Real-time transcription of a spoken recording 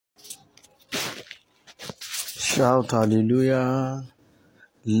Shout hallelujah.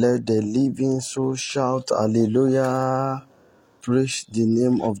 Let the living soul shout hallelujah. Praise the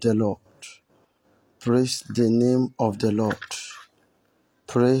name of the Lord. Praise the name of the Lord.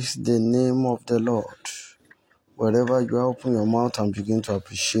 Praise the name of the Lord. Wherever you are, open your mouth and begin to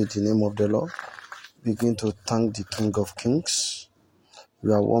appreciate the name of the Lord. Begin to thank the King of Kings.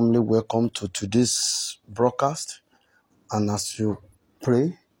 You are warmly welcome to today's broadcast. And as you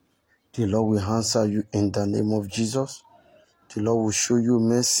pray, the Lord will answer you in the name of Jesus. The Lord will show you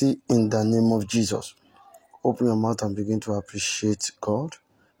mercy in the name of Jesus. Open your mouth and begin to appreciate God.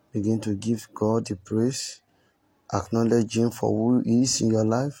 Begin to give God the praise. Acknowledge Him for who He is in your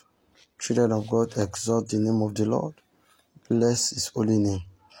life. Children of God, exalt the name of the Lord. Bless His holy name.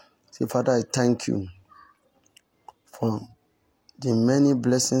 Say, Father, I thank you for the many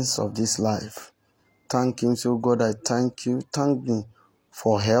blessings of this life. Thank Him. So God, I thank you. Thank Him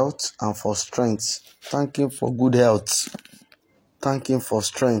for health and for strength. Thank Him for good health. Thank Him for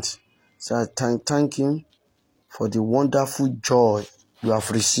strength. So I thank Him for the wonderful joy you have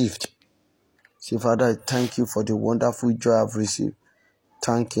received. Say, Father, I thank you for the wonderful joy I have received.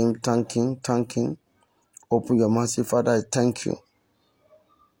 Thank Him, thank Him, thank Him. Open your mouth. Say, Father, I thank you.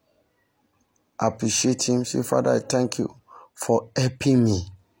 Appreciate Him. Say, Father, I thank you for helping me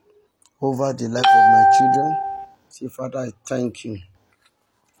over the life of my children. Say, Father, I thank you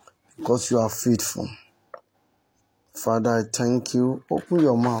because you are faithful. Father, I thank you. Open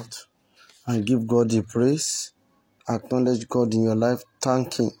your mouth and give God the praise. Acknowledge God in your life.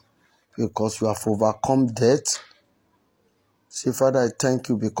 Thank Him because you have overcome death. Say, Father, I thank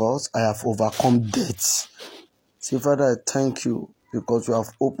you because I have overcome death. Say, Father, I thank you because you have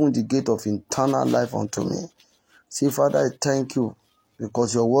opened the gate of eternal life unto me. Say, Father, I thank you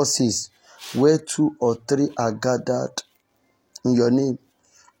because your word says, where 2 or 3 are gathered in your name,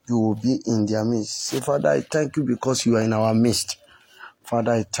 you will be in their midst. Say, Father, I thank you because you are in our midst.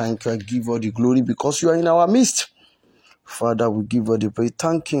 Father, I thank you. I give all the glory because you are in our midst. Father, we give all the praise.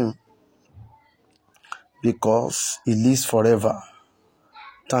 Thank Him because He lives forever.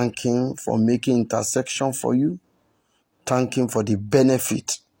 Thank Him for making intercession for you. Thank Him for the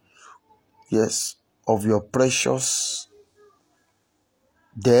benefit, yes, of your precious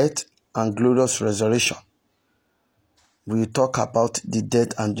death and glorious resurrection. We talk about the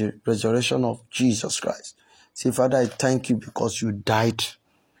death and the resurrection of Jesus Christ. Say, Father, I thank you because you died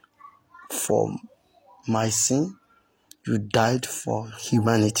for my sin. You died for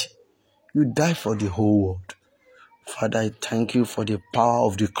humanity. You died for the whole world. Father, I thank you for the power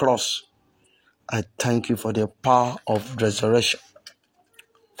of the cross. I thank you for the power of resurrection.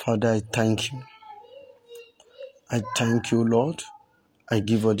 Father, I thank you. I thank you, Lord. I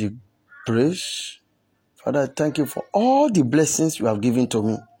give you the praise. Father, I thank you for all the blessings you have given to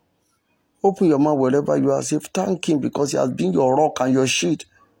me. Open your mouth wherever you are. Say, thank Him because He has been your rock and your shield.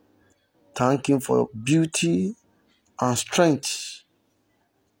 Thank Him for beauty and strength.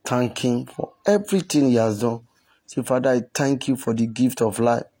 Thank Him for everything He has done. Say, Father, I thank you for the gift of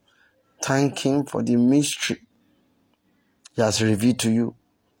life. Thank Him for the mystery He has revealed to you.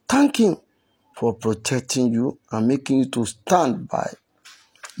 Thank Him for protecting you and making you to stand by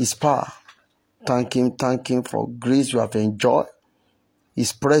His power. Thank Him for grace you have enjoyed.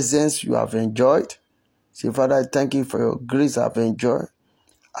 His presence you have enjoyed. Say, Father, I thank you for your grace I have enjoyed.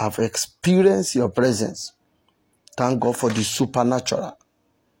 I have experienced your presence. Thank God for the supernatural.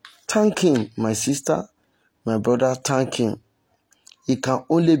 Thank Him, my sister, my brother, thank Him. He can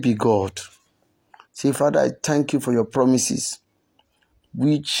only be God. Say, Father, I thank you for your promises,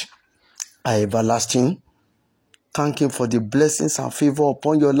 which are everlasting. Thank Him for the blessings and favor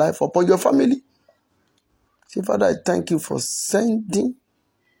upon your life, upon your family. Say, Father, I thank you for sending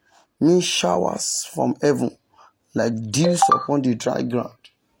me showers from heaven like dews upon the dry ground.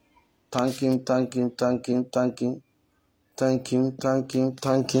 Thank Him, thank Him, thank Him, thank Him, thank Him, thank Him,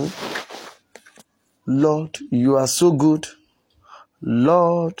 thank Him. Lord, you are so good.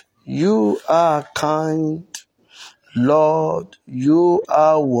 Lord, you are kind. Lord, you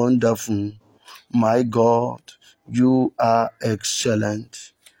are wonderful. My God, you are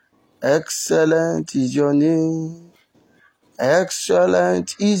excellent. Excellent is your name.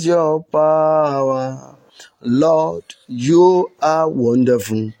 Excellent is your power. Lord, you are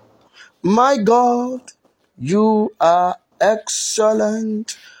wonderful. My God, you are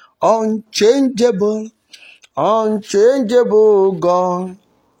excellent, unchangeable, unchangeable God.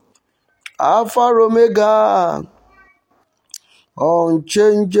 Alpha Omega,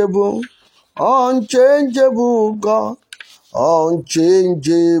 unchangeable, unchangeable God,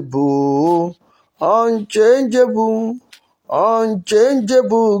 unchangeable, unchangeable,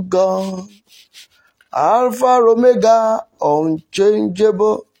 unchangeable God. Alpha, Omega,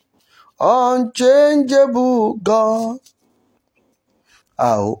 unchangeable, unchangeable God.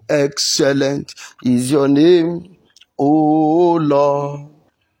 How excellent is your name, O Lord.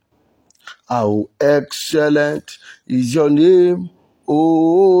 How excellent is your name,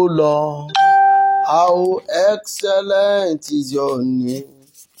 O Lord. How excellent is your name.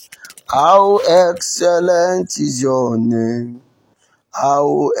 How excellent is your name.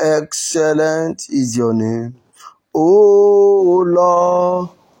 How excellent is your name, O Lord.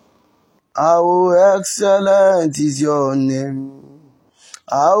 How excellent is your name.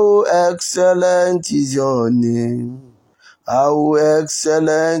 How excellent is your name. How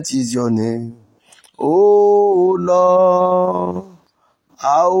excellent is your name, O Lord.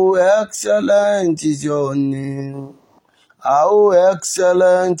 How excellent is your name. How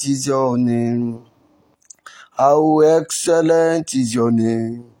excellent is your name. How excellent is your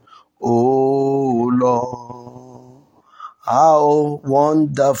name, O Lord. How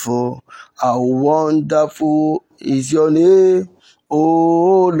wonderful is your name,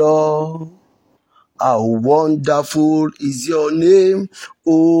 O Lord. How wonderful is your name,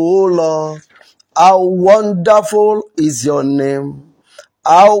 O Lord. How wonderful is your name.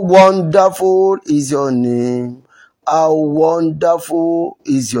 How wonderful is your name. How wonderful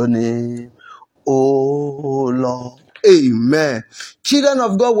is your name, O Lord. Amen. Children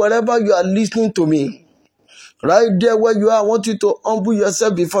of God, wherever you are listening to me, right there where you are, I want you to humble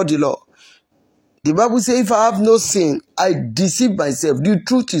yourself before the Lord. The Bible says, if I have no sin, I deceive myself. The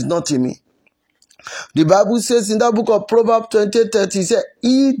truth is not in me. The Bible says in that book of Proverbs 20:30, it says,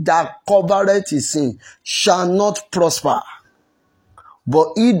 he that covereth his sin shall not prosper.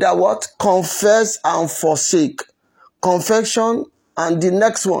 But he that what? Confess and forsake. Confession and the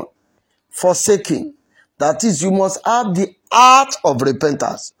next one, forsaking. That is, you must have the heart of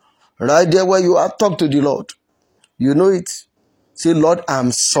repentance. Right there where you are, talk to the Lord. You know it. Say, Lord,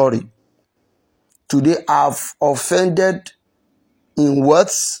 I'm sorry. Today I've offended in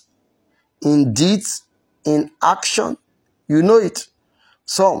words, in deeds, in action. You know it.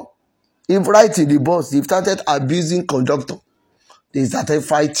 Some, if right in the bus, they started abusing conductor. They started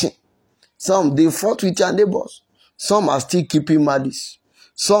fighting. Some, they fought with their neighbors. Some are still keeping malice.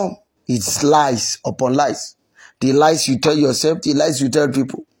 Some, it's lies upon lies. The lies you tell yourself, the lies you tell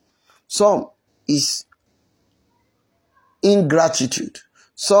people. Some is ingratitude.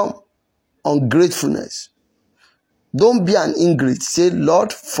 Some, ungratefulness. Don't be an ingrate. Say,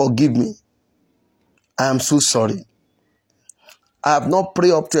 Lord, forgive me. I am so sorry. I have not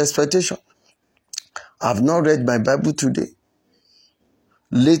prayed up to expectation. I have not read my Bible today.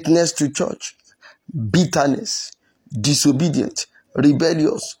 Lateness to church. Bitterness. Disobedient.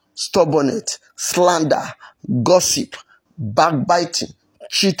 Rebellious. Stubbornness. Slander. Gossip. Backbiting.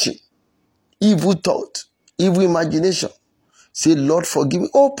 Cheating. Evil thought. Evil imagination. Say, Lord, forgive me.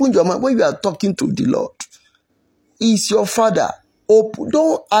 Open your mind when you are talking to the Lord. He's your Father. Open.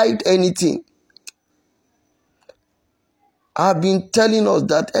 Don't hide anything. I've been telling us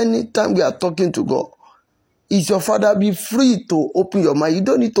that anytime we are talking to God, He's your Father. Be free to open your mind. You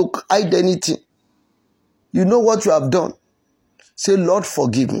don't need to hide anything. You know what you have done. Say, Lord,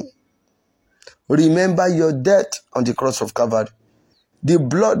 forgive me. Remember your death on the cross of Calvary. The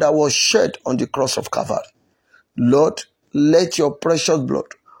blood that was shed on the cross of Calvary. Lord, let your precious blood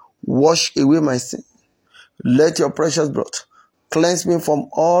wash away my sin. Let your precious blood cleanse me from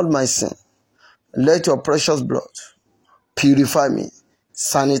all my sin. Let your precious blood purify me,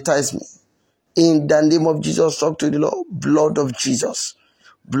 sanitize me. In the name of Jesus, talk to the Lord. Blood of Jesus,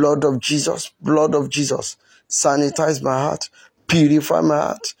 blood of Jesus, blood of Jesus. Sanitize my heart, purify my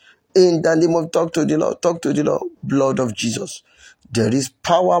heart. In the name of, talk to the Lord, blood of Jesus. There is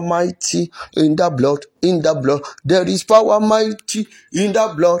power mighty in the blood, in the blood. There is power mighty in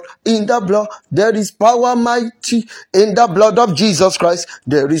the blood, in the blood. There is power mighty in the blood of Jesus Christ.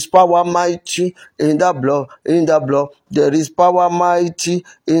 There is power mighty in the blood, in the blood. There is power mighty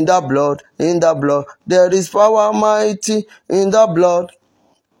in the blood, in the blood. There is power mighty in the blood.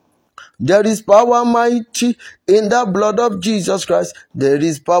 There is power mighty in the blood of Jesus Christ. There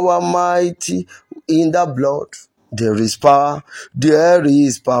is power mighty in the blood. There is power, there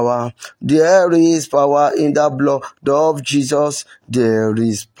is power, there is power in the blood of Jesus. There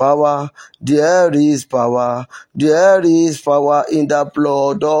is power, there is power, there is power in the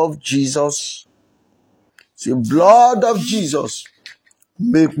blood of Jesus. See, blood of Jesus,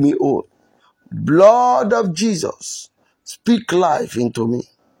 make me whole. Blood of Jesus, speak life into me.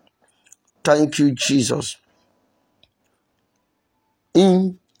 Thank you, Jesus.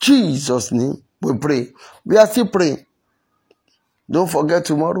 In Jesus' name, we pray. We are still praying. Don't forget,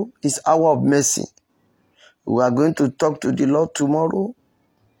 tomorrow is hour of mercy. We are going to talk to the Lord tomorrow.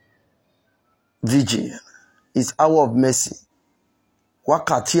 Vigil is hour of mercy.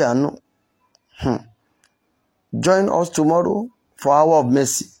 Wákàtí àánú. Join us tomorrow for hour of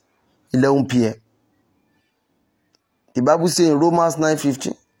mercy, 11 p.m. The Bible says in Romans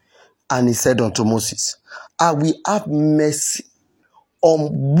 9:15, and he said unto Moses, I will have mercy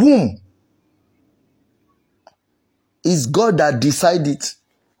on whom is God that decide it.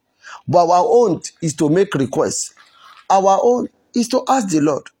 But our own is to make requests. Our own is to ask the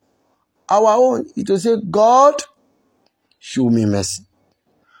Lord. Our own is to say, God, show me mercy.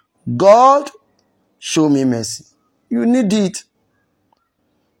 God, show me mercy. You need it.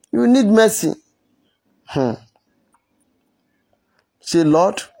 You need mercy. Say,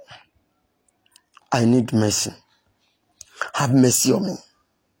 Lord, I need mercy. Have mercy on me.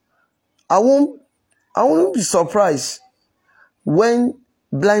 I won't be surprised when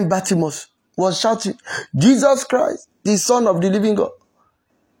blind Bartimaeus was shouting, Jesus Christ, the Son of the living God,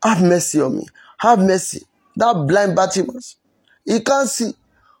 have mercy on me. Have mercy. That blind Bartimaeus, he can't see,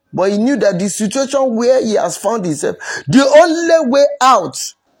 but he knew that the situation where he has found himself, the only way out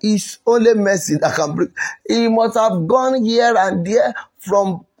is only mercy that can bring. He must have gone here and there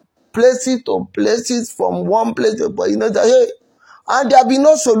from places to places, from one place to, but you know that, hey, and there be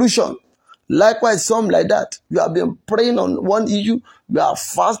no solution. Likewise, some like that. You have been praying on one issue. You have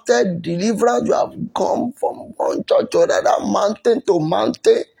fasted, deliverance. You have come from one church to another, mountain to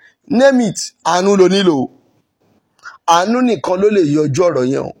mountain. Name it. Àánú ló nílò. Àánú nìkan ló lè yọjú ọ̀rọ̀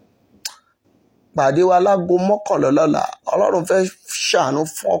yẹn o. Pàdé wa lágo mọ́kànlá lọ́la. Ọlọ́run fẹ́ ṣàánú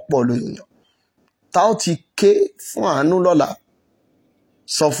fún ọ̀pọ̀ lóyún. Tá ó ti ké fún àánú lọ́la.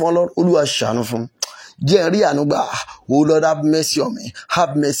 Sọ fún Ọlọ́run, Olúwa ṣàánú fún. Oh Lord, have mercy on me.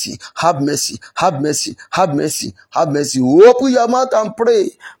 Have mercy, have mercy, have mercy, have mercy, have mercy. Open your mouth and pray.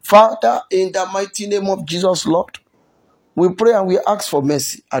 Father, in the mighty name of Jesus, Lord, we pray and we ask for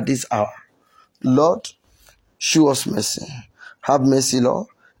mercy at this hour. Lord, show us mercy. Have mercy, Lord.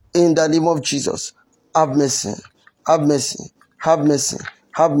 In the name of Jesus, have mercy, have mercy, have mercy,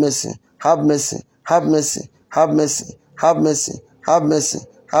 have mercy, have mercy, have mercy, have mercy, have mercy, have mercy,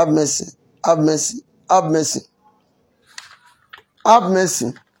 have mercy, have mercy. Have mercy. Have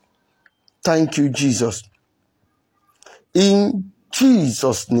mercy. Thank you, Jesus. In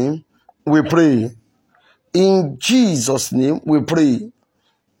Jesus' name, we pray. In Jesus' name, we pray.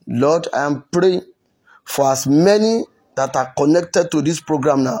 Lord, I am praying for as many that are connected to this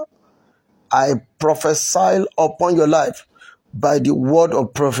program now. I prophesy upon your life by the word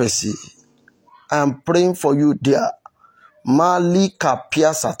of prophecy. I am praying for you there. Malika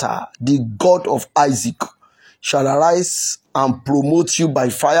Piasata, the God of Isaac, shall arise and promote you by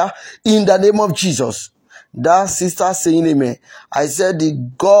fire in the name of Jesus. That sister saying amen. I said the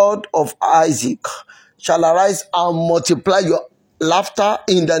God of Isaac shall arise and multiply your laughter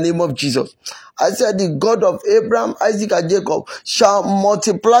in the name of Jesus. I said the God of Abraham, Isaac, and Jacob shall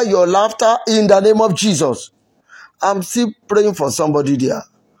multiply your laughter in the name of Jesus. I'm still praying for somebody there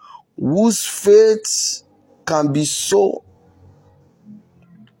whose faith can be so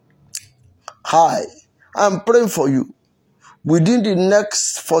high. I'm praying for you. Within the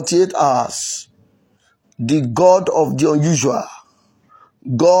next 48 hours, the God of the unusual,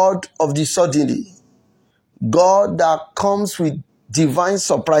 God of the suddenly, God that comes with divine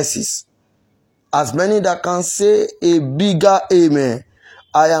surprises, as many that can say a bigger amen,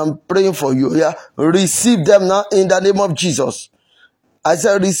 I am praying for you. Yeah, receive them now in the name of Jesus. I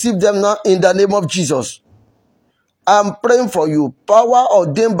said receive them now in the name of Jesus. I'm praying for you. Power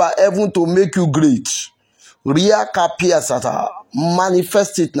ordained by heaven to make you great. Ria kapia sata.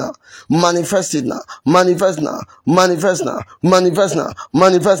 Manifest it now. Manifest it now. Manifest now. Manifest now. Manifest now.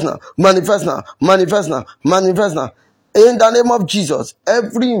 Manifest now. Manifest now. Manifest now. Manifest now. In the name of Jesus,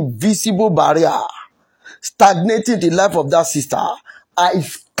 every invisible barrier stagnating the life of that sister, I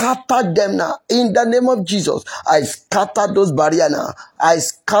scatter them now. In the name of Jesus, I scatter those barriers now. I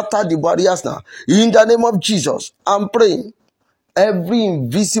scatter the barriers now. In the name of Jesus, I'm praying. Every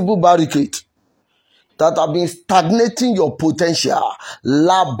invisible barricade that have been stagnating your potential,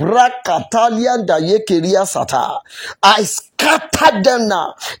 labra katalian da yekeria sata, I scatter them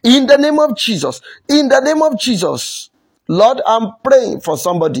now. In the name of Jesus. In the name of Jesus. Lord, I'm praying for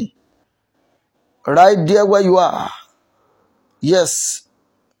somebody right there where you are. Yes,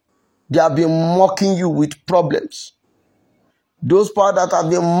 they have been mocking you with problems. Those powers that have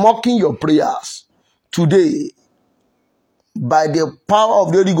been mocking your prayers today, by the power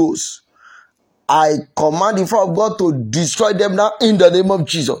of the Holy Ghost, I command the fire of God to destroy them now in the name of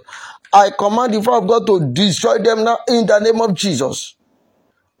Jesus. I command the fire of God to destroy them now in the name of Jesus.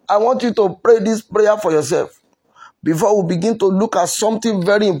 I want you to pray this prayer for yourself before we begin to look at something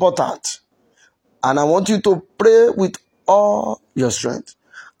very important. And I want you to pray with all your strength.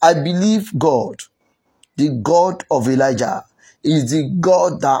 I believe God, the God of Elijah, is the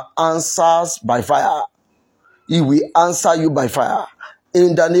God that answers by fire. He will answer you by fire.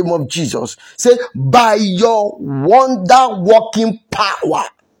 In the name of Jesus. Say, by your wonder-working power,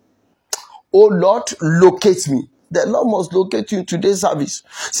 oh Lord, locate me. The Lord must locate you in today's service.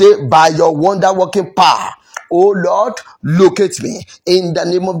 Say, by your wonder-working power, oh Lord, locate me. In the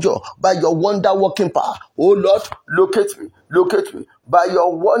name of Jesus. By your wonder-working power, oh Lord, locate me. Locate me. By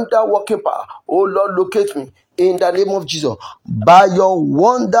your wonder-working power, oh Lord, locate me. In the name of Jesus. By your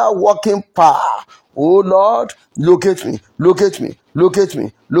wonder-working power, oh Lord, locate me, locate me, locate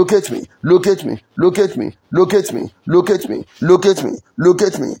me, locate me, locate me, locate me, locate me, locate me, locate me,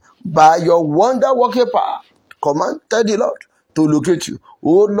 locate me. By your wonder working power, command, tell the Lord to locate you.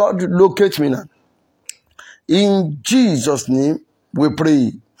 Oh Lord, locate me now. In Jesus' name, we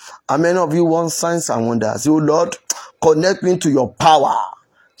pray. And many of you want signs and wonders. Oh Lord, connect me to your power.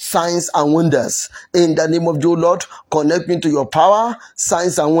 Signs and wonders in the name of your Lord. Connect me to your power,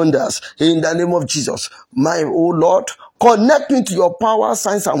 signs and wonders in the name of Jesus. My oh Lord, connect me to your power,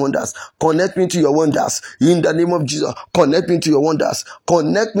 signs and wonders. Connect me to your wonders in the name of Jesus. Connect me to your wonders.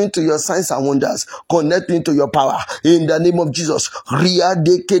 Connect me to your signs and wonders. Connect me to your power in the name of Jesus. Ria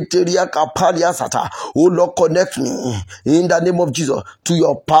de keteria kaparia sata. Oh Lord, connect me in the name of Jesus to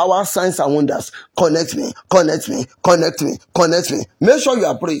your power, signs and wonders. Connect me, connect me, connect me, connect me. Make sure you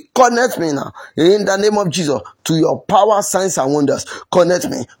are praying. Connect me now in the name of Jesus to your power, signs and wonders. Connect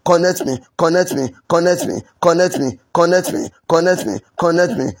me, connect me, connect me, connect me, connect me, connect me, connect me,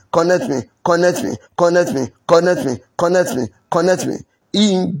 connect me, connect me, connect me, connect me, connect me, connect me, connect me.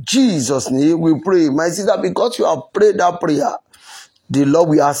 In Jesus' name we pray. My sister, because you have prayed that prayer, the Lord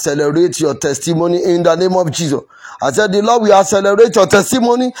will accelerate your testimony in the name of Jesus. I said the Lord will accelerate your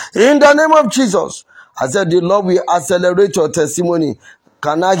testimony in the name of Jesus. I said the Lord will accelerate your testimony.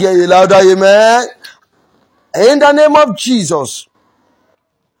 Can I hear you louder? Amen. In the name of Jesus.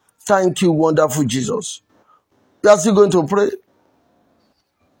 Thank you, wonderful Jesus. You are still going to pray?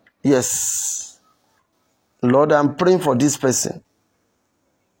 Yes. Lord, I'm praying for this person.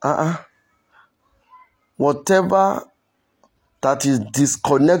 Whatever that is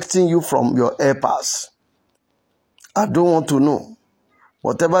disconnecting you from your helpers, I don't want to know.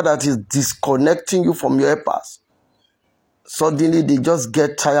 Whatever that is disconnecting you from your helpers, suddenly they just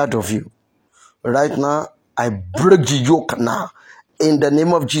get tired of you. Right now, I break the yoke now. In the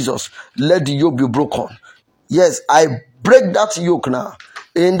name of Jesus, let the yoke be broken. Yes, I break that yoke now.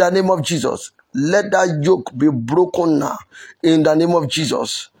 In the name of Jesus, let that yoke be broken now. In the name of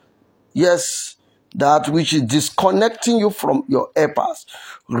Jesus. Yes, that which is disconnecting you from your helpers.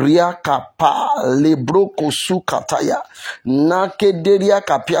 Ria kapa lebro kosu kataya nakederia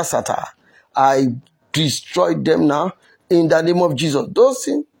kapiasata. I destroy them now in the name of Jesus. Those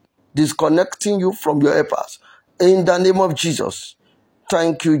things disconnecting you from your helpers in the name of Jesus.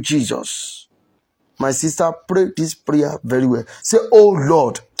 Thank you, Jesus. My sister, pray this prayer very well. Say, oh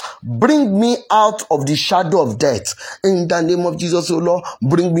Lord, bring me out of the shadow of death. In the name of Jesus, oh Lord,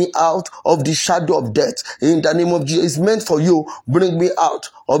 bring me out of the shadow of death. In the name of Jesus, it's meant for you. Bring me out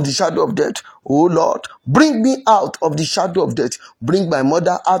of the shadow of death. Oh Lord, bring me out of the shadow of death. Bring my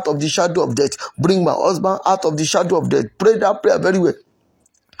mother out of the shadow of death. Bring my husband out of the shadow of death. Pray that prayer very well.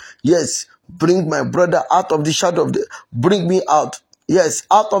 Yes, bring my brother out of the shadow of death. Bring me out. Yes,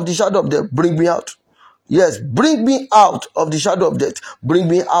 out of the shadow of death. Bring me out. Yes, bring me out of the shadow of death. Bring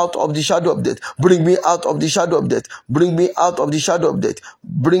me out of the shadow of death. Bring me out of the shadow of death. Bring me out of the shadow of death.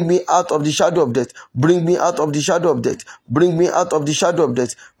 Bring me out of the shadow of death. Bring me out of the shadow of death. Bring me out of the shadow of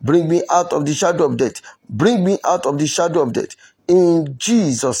death. Bring me out of the shadow of death. Bring me out of the shadow of death. In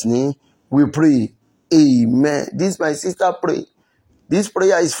Jesus' name we pray. Amen. This my sister pray. This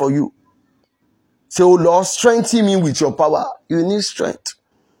prayer is for you. Say, oh Lord, strengthen me with your power. You need strength.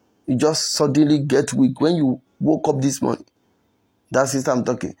 You just suddenly get weak. When you woke up this morning, that sister I'm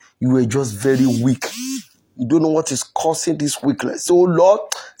talking, you were just very weak. You don't know what is causing this weakness. So, Lord,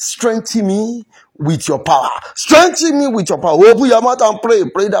 strengthen me with your power. Strengthen me with your power. Open your mouth and pray.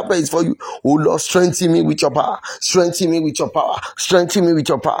 Pray that prayer is for you. Oh, Lord, strengthen me with your power. Strengthen me with your power. Strengthen me with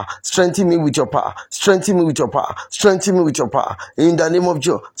your power. Strengthen me with your power. Strengthen me with your power. Strengthen me with your power. In the name of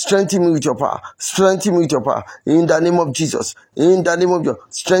Jesus. Strengthen me with your power. Strengthen me with your power. In the name of Jesus. In the name of Jesus.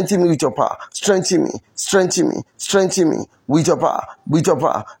 Strengthen me with your power. Strengthen me. Strengthen me. Strengthen me with your power. With your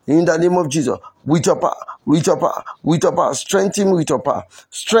power. In the name of Jesus. With your power. With your power, with your power, strengthen me with your power,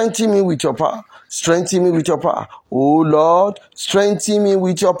 strengthen me with your power, Strengthen me with your power. Oh Lord, strengthen me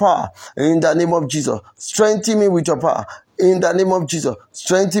with your power. In the name of Jesus. Strengthen me with your power. In the name of Jesus.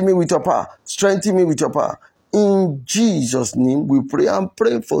 Strengthen me with your power. Strengthen me with your power. In Jesus' name we pray. I'm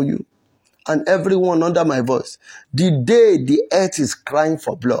praying for you and everyone under my voice. The day the earth is crying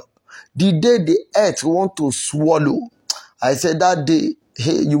for blood, the day the earth want to swallow, I said that day,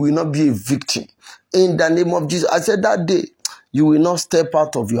 hey, you will not be a victim. In the name of Jesus, I said that day, you will not step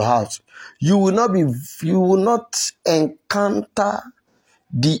out of your house. You will not encounter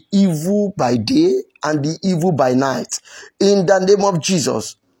the evil by day and the evil by night. In the name of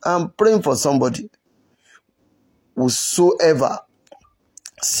Jesus, I'm praying for somebody whosoever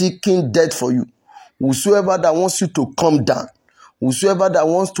seeking death for you, whosoever that wants you to come down, whosoever that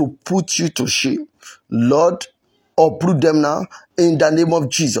wants to put you to shame, Lord, uproot them now in the name of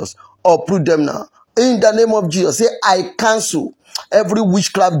Jesus. Uproot them now in the name of Jesus. Say, I cancel every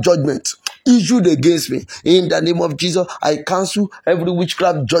witchcraft judgment issued against me. In the name of Jesus, I cancel every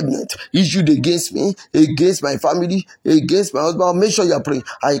witchcraft judgment issued against me, against my family, against my husband. Make sure you are praying.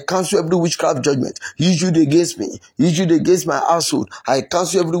 I cancel every witchcraft judgment issued against me, issued against my household. I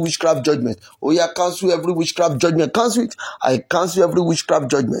cancel every witchcraft judgment. Oh yeah, cancel every witchcraft judgment. Cancel it. I cancel every witchcraft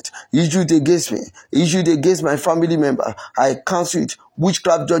judgment issued against me, issued against my family member. I cancel it.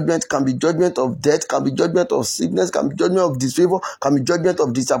 Witchcraft judgment can be judgment of death, can be judgment of sickness, can be judgment of disfavor, can be judgment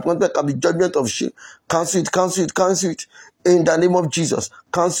of disappointment, can be judgment of shame. Cancel it, cancel it, cancel it. In the name of Jesus,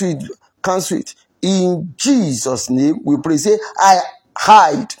 cancel it, cancel it. In Jesus' name, we pray. Say, I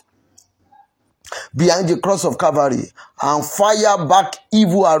hide behind the cross of Calvary and fire back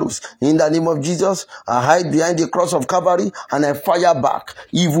evil arrows. In the name of Jesus, I hide behind the cross of Calvary and I fire back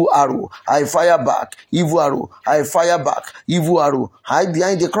evil arrow. I fire back evil arrow. I fire back evil arrow. Hide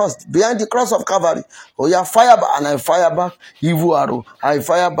behind the cross of Calvary. Oh yeah, fire back and I fire back evil arrow. I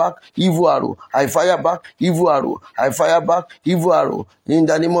fire back evil arrow. I fire back evil arrow. I fire back evil arrow. In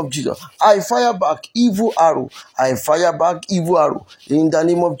the name of Jesus, I fire back evil arrow. I fire back evil arrow. In the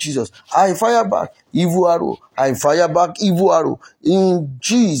name of Jesus, I fire back evil arrow. I fire back evil arrow. In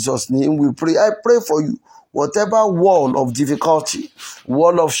Jesus' name we pray. I pray for you. Whatever wall of difficulty,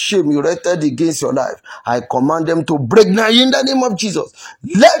 wall of shame erected against your life, I command them to break now in the name of Jesus.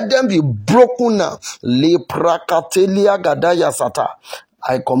 Let them be broken now. Leprakatelia gadaya sata.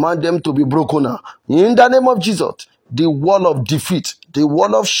 I command them to be broken now in the name of Jesus. The wall of defeat, the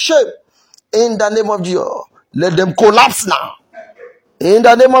wall of shame, in the name of Jesus, let them collapse now. In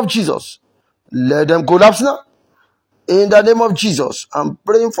the name of Jesus, let them collapse now. In the name of Jesus, I'm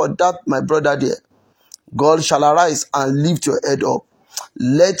praying for that, my brother there. God shall arise and lift your head up.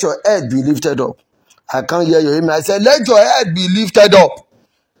 Let your head be lifted up. I can't hear you. I said, let your head be lifted up.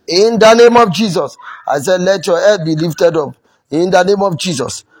 In the name of Jesus. I said, let your head be lifted up. In the name of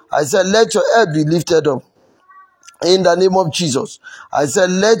Jesus. I said, let your head be lifted up. In the name of Jesus. I said,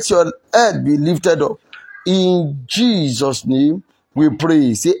 let your head be lifted up. In Jesus' name, we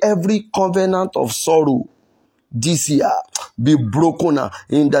pray. Say, every covenant of sorrow this year be broken now.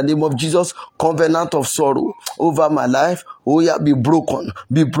 In the name of Jesus. Covenant of sorrow over my life, oh yeah, be broken,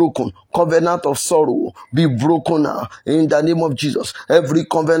 be broken. Covenant of sorrow be broken now. In the name of Jesus. Every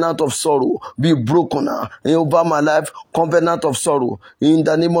covenant of sorrow be broken now over my life. Covenant of sorrow in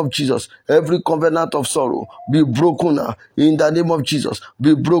the name of Jesus. Every covenant of sorrow be broken now. In the name of Jesus.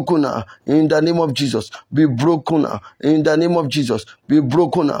 Be broken now. In the name of Jesus. Be broken now. In the name of Jesus. Be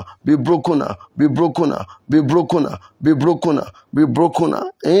broken now. Be broken now. Be broken now. Be broken now. Be broken now. Be broken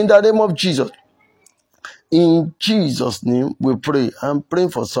now. In the name of Jesus. In Jesus' name we pray. I'm praying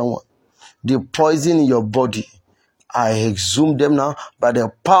for someone. The poison in your body, I exhume them now by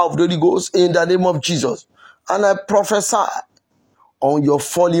the power of the Holy Ghost in the name of Jesus. And I prophesy on your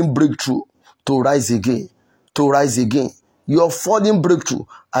falling breakthrough to rise again. To rise again. Your falling breakthrough,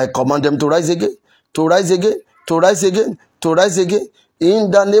 I command them to rise again. To rise again. To rise again. To rise again. In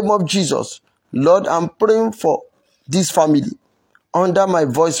the name of Jesus. Lord, I'm praying for this family. Under my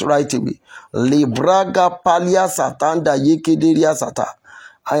voice right away. Libraga palia satanda yekederia sata.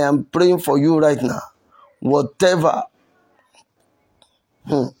 I am praying for you right now. Whatever.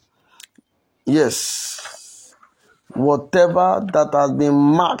 Yes. Whatever that has been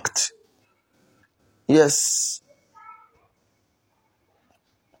marked. Yes.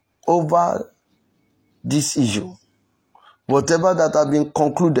 Over this issue. Whatever that has been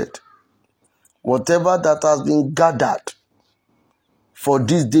concluded. Whatever that has been gathered. For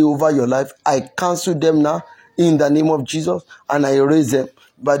this day over your life, I cancel them now in the name of Jesus and I erase them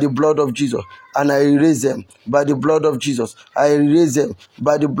by the blood of Jesus. And I erase them by the blood of Jesus. I erase them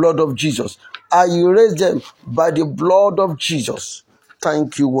by the blood of Jesus. I erase them by the blood of Jesus.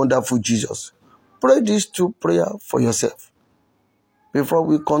 Thank you, wonderful Jesus. Pray these two prayers for yourself before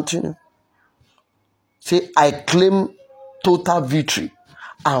we continue. Say, I claim total victory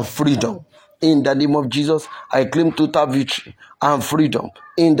and freedom. In the name of Jesus, I claim total victory and freedom.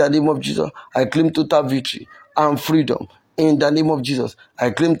 In the name of Jesus, I claim total victory and freedom. In the name of Jesus,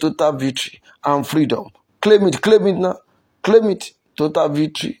 I claim total victory and freedom. Claim it now. Claim it. Total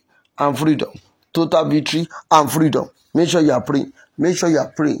victory and freedom. Total victory and freedom. Make sure you are praying. Make sure you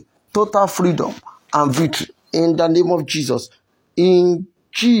are praying. Total freedom and victory. In the name of Jesus. In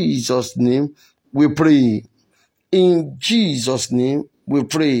Jesus' name, we pray. In Jesus' name, we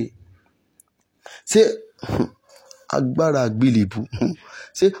pray. Say, agbára àgbélébù.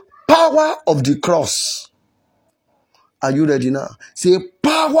 Say, power of the cross. Are you ready now? Say,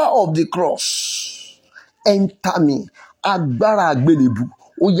 power of the cross. Enter me. Agbára àgbélébù.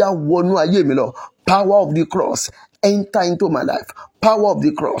 Ó yá wọnú ayé mi lọ. Power of the cross. Enter into my life. Power of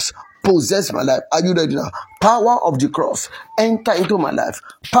the cross. Possess my life. Are you ready now? Power of the cross. Enter into my life.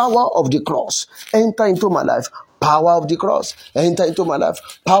 Power of the cross. Enter into my life. Power of the cross. Enter into my life.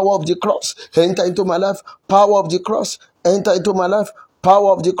 Power of the cross. Enter into my life. Power of the cross. Enter into my life.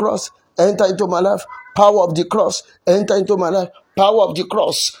 Power of the cross. Enter into my life. Power of the cross. Enter into my life. Power of the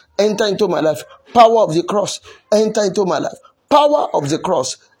cross. Enter into my life. Power of the cross. Enter into my life. Power of the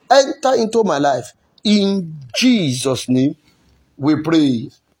cross. Enter into my life. In Jesus' name, we pray.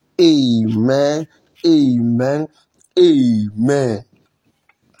 Amen. Amen. Amen.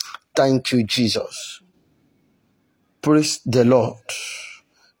 Thank you, Jesus. Praise the Lord.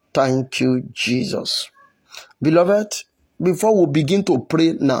 Thank you, Jesus. Beloved, before we begin to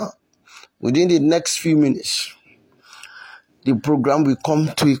pray now, within the next few minutes, the program will come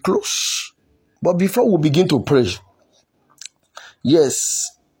to a close. But before we begin to pray,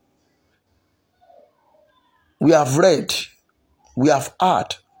 yes, we have read, we have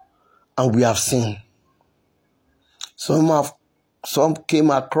heard, and we have seen. Some came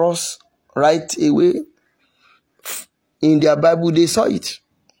across right away. In their Bible, they saw it.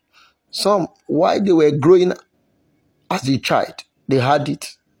 Some, while they were growing as a child, they had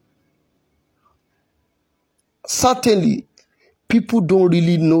it. Certainly, people don't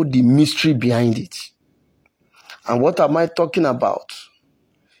really know the mystery behind it. And what am I talking about?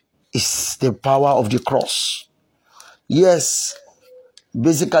 It's the power of the cross. Yes,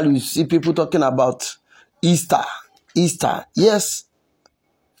 basically you see people talking about Easter. Easter, yes,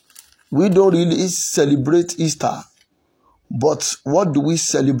 we don't really celebrate Easter. But what do we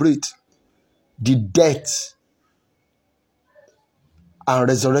celebrate? The death and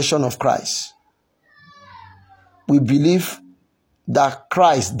resurrection of Christ. We believe that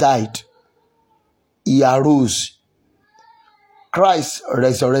Christ died. He arose. Christ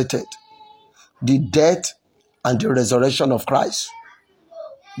resurrected. The death and the resurrection of Christ.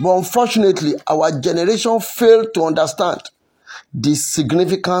 But unfortunately, our generation failed to understand the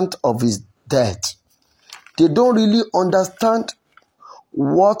significance of his death. They don't really understand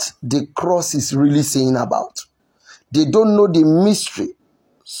what the cross is really saying about. They don't know the mystery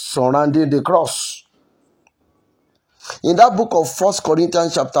surrounding the cross. In that book of 1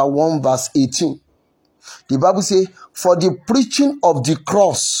 Corinthians chapter 1 verse 18, the Bible says, for the preaching of the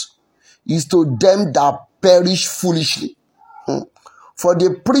cross is to them that perish foolishly. For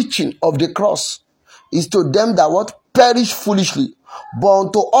the preaching of the cross is to them that what? Perish foolishly. But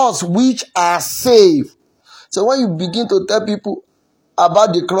unto us which are saved. So when you begin to tell people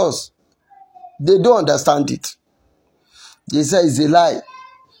about the cross, they don't understand it. They say it's a lie.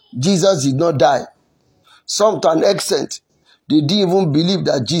 Jesus did not die. Some to an extent, they didn't even believe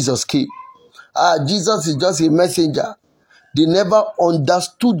that Jesus came. Jesus is just a messenger. They never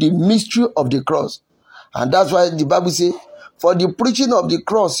understood the mystery of the cross. And that's why the Bible says, for the preaching of the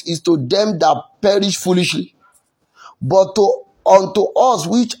cross is to them that perish foolishly. But unto us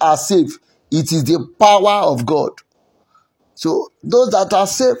which are saved, it is the power of God. So those that are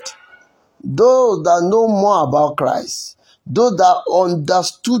saved, those that know more about Christ, those that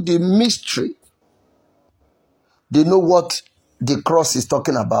understood the mystery, they know what the cross is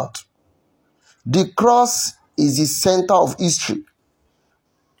talking about. The cross is the center of history.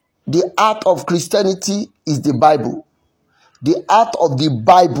 The heart of Christianity is the Bible. The heart of the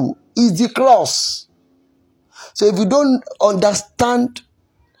Bible is the cross. So if you don't understand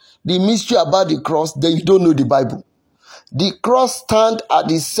the mystery about the cross, then you don't know the Bible. The cross stands at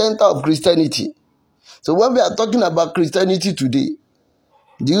the center of Christianity. So when we are talking about Christianity today,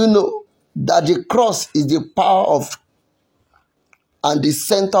 do you know that the cross is the power of and the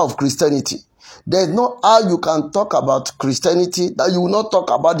center of Christianity? There is no how you can talk about Christianity that you will not talk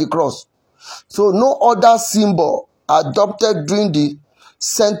about the cross. So no other symbol adopted during the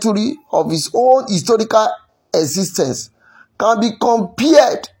century of his own historical existence can be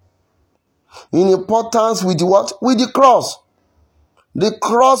compared in importance with what? With the cross. The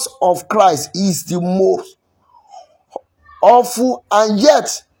cross of Christ is the most awful and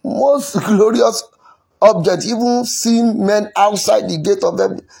yet most glorious object. Even seeing men outside the gate of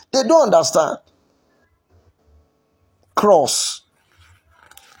heaven, they don't understand. Cross.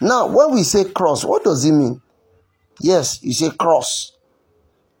 Now, when we say cross, what does it mean? Yes, you say cross.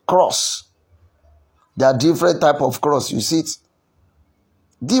 Cross. There are different types of cross. You see it?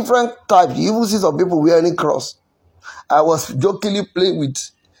 Different types. You even see some people wearing cross. I was jokingly playing with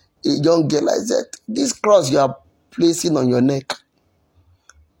a young girl. I said, this cross you are placing on your neck.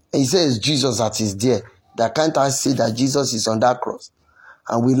 And he says Jesus that is there. That can't I say that Jesus is on that cross?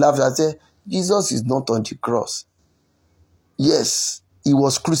 And we laughed. I said, Jesus is not on the cross. Yes, he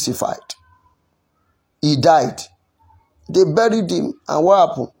was crucified. He died. They buried him. And what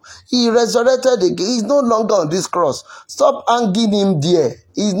happened? He resurrected again. He's no longer on this cross. Stop hanging him there.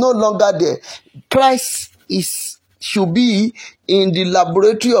 He's no longer there. Christ should be in the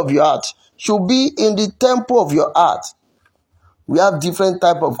laboratory of your heart. Should be in the temple of your heart. We have different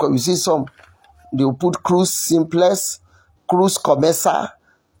type of cross. You see some, they will put cruz simplex, cruz commessa.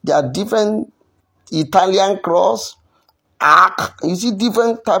 There are different Italian cross, arc. You see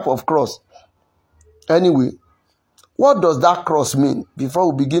different type of cross. Anyway, what does that cross mean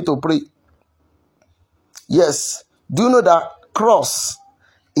before we begin to pray? Yes, do you know that cross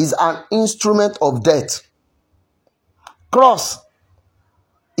is an instrument of death? Cross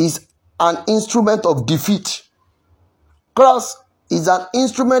is an instrument of defeat. Cross is an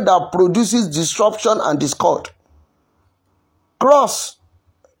instrument that produces disruption and discord. Cross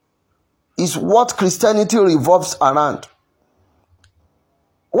is what Christianity revolves around.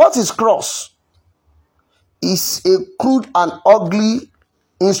 What is cross? It's a crude and ugly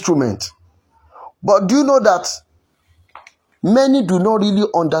instrument. But do you know that many do not really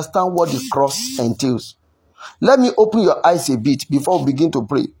understand what the cross entails? Let me open your eyes a bit before we begin to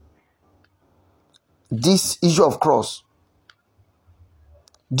pray. This issue of cross.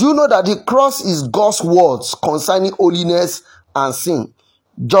 Do you know that the cross is God's words concerning holiness and sin?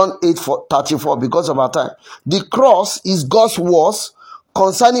 John 8:34, because of our time. The cross is God's words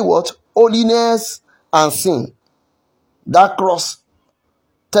concerning what? Holiness and sin. That cross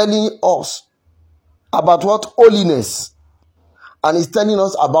telling us about what? Holiness. And it's telling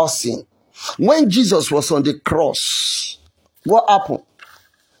us about sin. When Jesus was on the cross, what happened?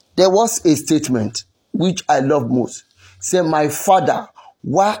 There was a statement which I love most. Say, my Father,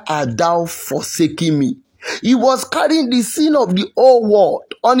 why art thou forsaking me? He was carrying the sin of the whole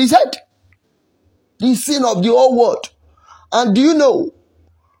world on his head. The sin of the whole world. And do you know,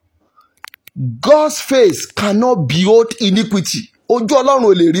 God's face cannot behold iniquity. At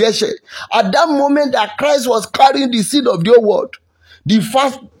that moment that Christ was carrying the sin of the whole world, the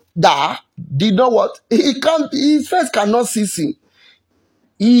Father did not what? His face cannot see sin.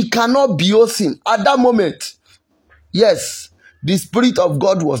 He cannot behold sin. At that moment, yes, the Spirit of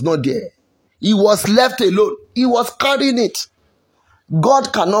God was not there. He was left alone. He was carrying it.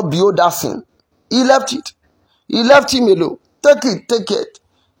 God cannot behold that sin. He left it. He left him alone. Take it, take it.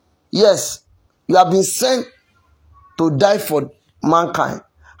 Yes, you have been sent to die for mankind.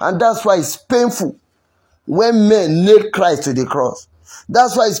 And that's why it's painful when men nail Christ to the cross.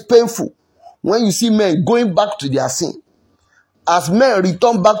 That's why it's painful when you see men going back to their sin. As men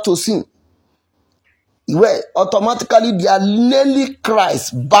return back to sin, well, automatically they are nailing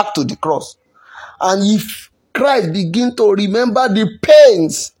Christ back to the cross. And if Christ begin to remember the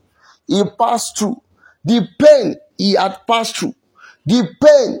pains he passed through, the pain he had passed through, the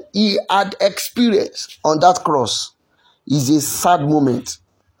pain he had experienced on that cross, is a sad moment.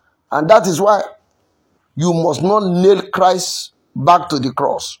 And that is why you must not nail Christ back to the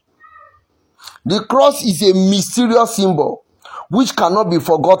cross. The cross is a mysterious symbol which cannot be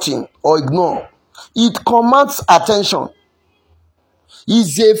forgotten or ignored. It commands attention.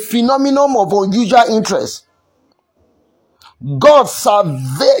 It's a phenomenon of unusual interest. God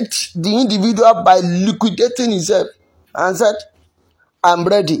salvaged the individual by liquidating himself and said, I'm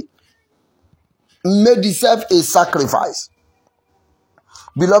ready. Made himself a sacrifice.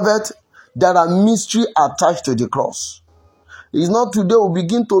 Beloved, there are mysteries attached to the cross. It's not today we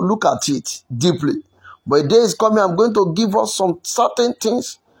begin to look at it deeply. But a day is coming, I'm going to give us some certain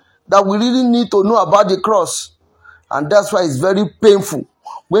things that we really need to know about the cross. And that's why it's very painful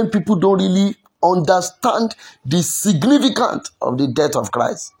when people don't really understand the significance of the death of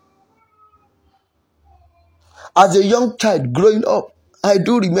Christ. As a young child growing up, I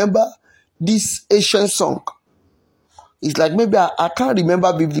do remember this ancient song. It's like maybe I can't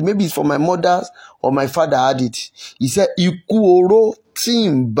remember vividly. Maybe it's for my mother or my father had it. He said, Iku oro tí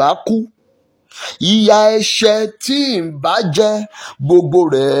ń bá kú, ìyà ẹ̀ṣẹ̀ tí ń bá jẹ, gbogbo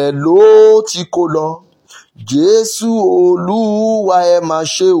rẹ̀ ló ti kó lọ. Jésù Olúwa ẹ má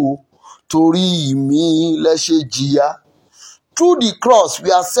ṣe o, torí mi lẹ ṣe jìyà. Through the cross,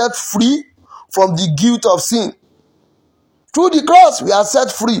 we are set free from the guilt of sin. Through the cross, we are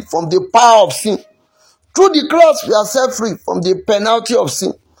set free from the power of sin. Through the cross, we are set free from the penalty of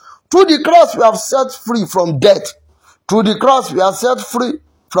sin. Through the cross, we are set free from death. Through the cross, we are set free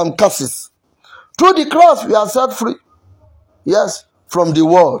from curses. Through the cross, we are set free, yes, from the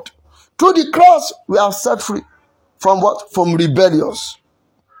world. Through the cross, we are set free from what? From rebellions.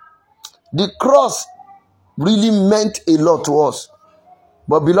 The cross really meant a lot to us.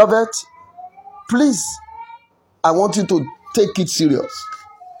 But beloved, please, I want you to take it serious.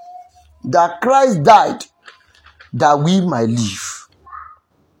 That Christ died that we might live.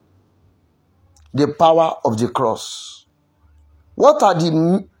 The power of the cross. What are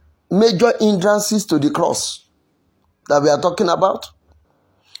the major hindrances to the cross that we are talking about?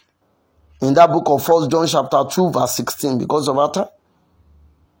 In that book of 1 John chapter 2 verse 16, because of our time.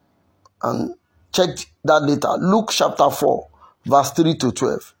 And check that later. Luke chapter 4 verse 3 to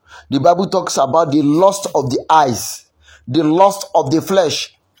 12. The Bible talks about the lust of the eyes, the lust of the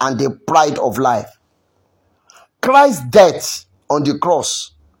flesh, and the pride of life. Christ's death on the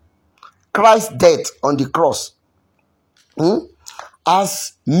cross, Christ's death on the cross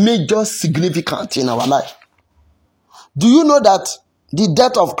has major significance in our life. Do you know that the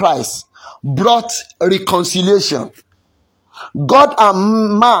death of Christ brought reconciliation? God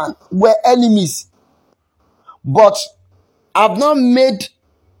and man were enemies, but have not made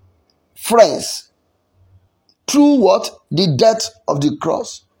friends through what? The death of the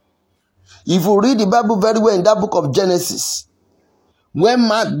cross. If you read the Bible very well in that book of Genesis, when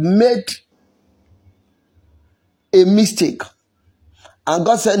man made a mistake, and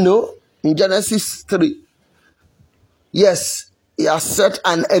God said no, in Genesis 3, yes, he has set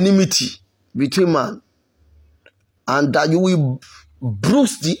an enmity between man, and that you will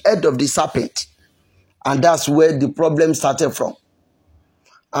bruise the head of the serpent. And that's where the problem started from.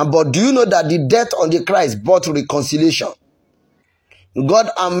 But do you know that the death on the Christ brought reconciliation? God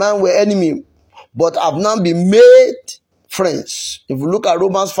and man were enemies, but have now been made friends. If you look at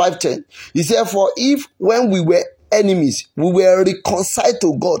Romans 5:10, he said, for if when we were enemies, we were reconciled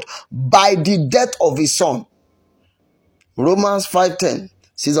to God by the death of his son. Romans 5:10.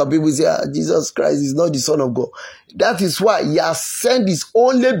 See, some people say, Jesus Christ is not the Son of God. That is why he has sent his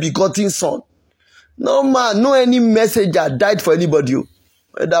only begotten son. No man, no any messenger died for anybody.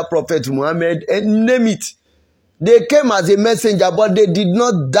 Whether Prophet Muhammad, name it. They came as a messenger, but they did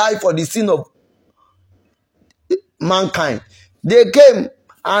not die for the sin of mankind. They came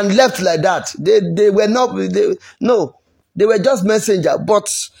and left like that. They were not, they were just messenger. But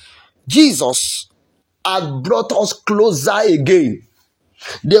Jesus had brought us closer again.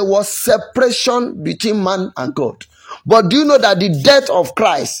 There was separation between man and God. But do you know that the death of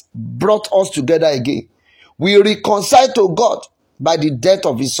Christ brought us together again? We reconciled to God by the death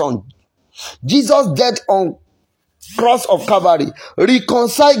of his son. Jesus' death on cross of Calvary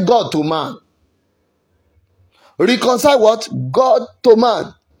reconciled God to man. Reconcile what? God to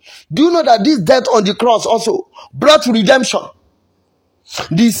man. Do you know that this death on the cross also brought redemption?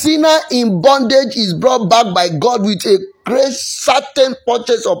 The sinner in bondage is brought back by God with a great certain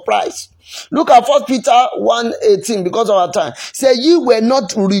purchase of price. Look at 1 Peter 1:18, because of our time. Say, ye were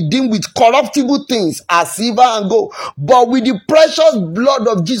not redeemed with corruptible things as silver and gold, but with the precious blood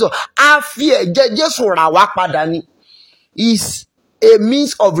of Jesus. Is a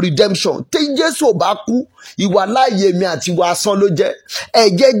means of redemption. Tí Jésù bá kú, ìwà láàyè mi àti ìwà asán ló jẹ́.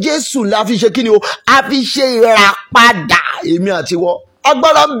 Ẹ̀jẹ̀ Jésù la fi ṣe kíni o? A fi ṣe ìràpadà èmi àti ìwọ.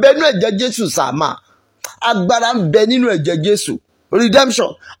 Agbára ń bẹ nínú ẹ̀jẹ̀ Jésù sàmà. Agbára ń bẹ nínú ẹ̀jẹ̀ Jésù.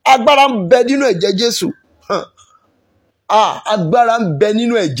 Redemption. Agbára ń bẹ nínú ẹ̀jẹ̀ Jésù. Agbára ń bẹ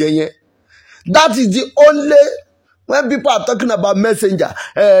nínú ẹ̀jẹ̀ yẹn. That is the only, when people are talking about messenger,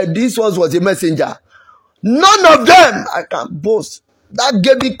 this was a messenger. None of them, I can boast, that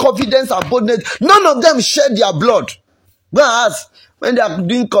gave me confidence and boldness. None of them shed their blood. Go and ask, when they are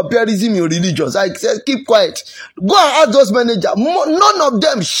doing comparison in religions, I said, keep quiet. Go and ask those managers. None of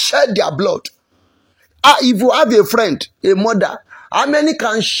them shed their blood. If you have a friend, a mother, how many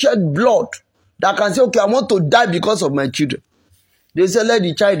can shed blood that can say, okay, I want to die because of my children? They say, let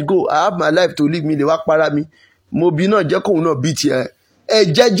the child go. I have my life to live. Me, they work para me. Mobino, Jeko will not beat here.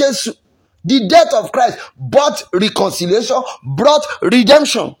 Jesus. The death of Christ brought reconciliation, brought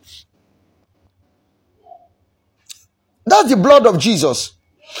redemption. That's the blood of Jesus.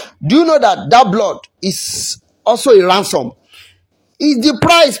 Do you know that that blood is also a ransom? It's the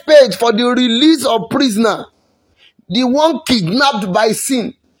price paid for the release of prisoner, the one kidnapped by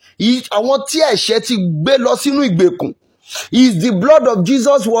sin. Àwọn tí ẹ̀ṣẹ̀ ti gbé lọ sínú ìgbèkùn. Is the blood of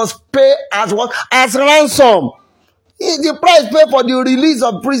Jesus was paid as what? As ransom. It's the price paid for the release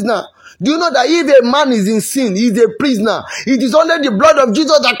of prisoner. Do you know that if a man is in sin, he is a prisoner? It is only the blood of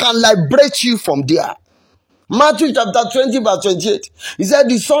Jesus that can liberate you from there. Matthew chapter 20 verse 28. He said,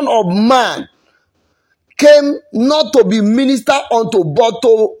 the Son of Man came not to be ministered unto, but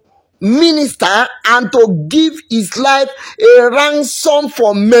to minister and to give his life a ransom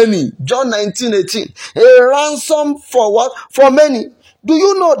for many. John 19:18. A ransom for what? For many. Do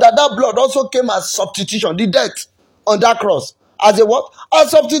you know that that blood also came as substitution? The death on that cross. As a what?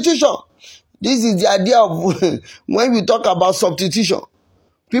 As substitution. This is the idea of when we talk about substitution.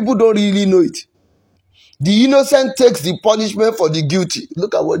 People don't really know it. The innocent takes the punishment for the guilty.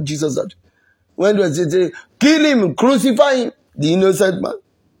 Look at what Jesus said. When they say, kill him, crucify him, the innocent man.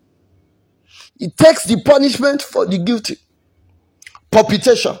 He takes the punishment for the guilty.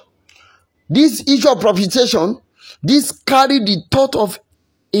 Propitiation. This issue of propitiation, this carry the thought of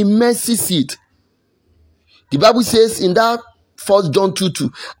a mercy seat. The Bible says in that 1 John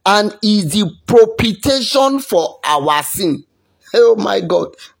 2:2, and is the propitiation for our sin. Oh my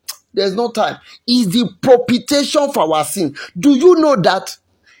God. There's no time. Is the propitiation for our sin. Do you know that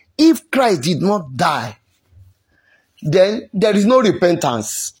if Christ did not die, then there is no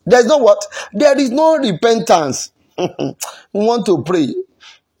repentance? There's no what? There is no repentance. We want to pray.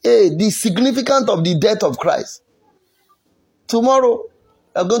 Hey, the significance of the death of Christ. Tomorrow,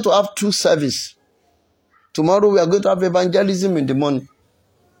 we are going to have 2 services. Tomorrow, we are going to have evangelism in the morning.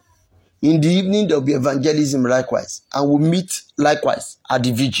 In the evening, there will be evangelism likewise. And we'll meet likewise at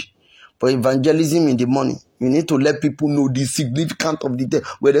the vigil. For evangelism in the morning, you need to let people know the significance of the death.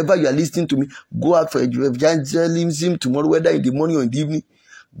 Wherever you are listening to me, go out for evangelism tomorrow, whether in the morning or in the evening.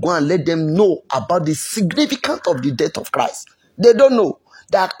 Go and let them know about the significance of the death of Christ. They don't know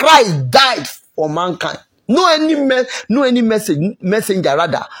that Christ died for mankind. No any messenger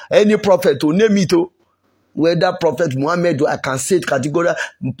rather, any prophet to name it. Whether Prophet Muhammad, I can say it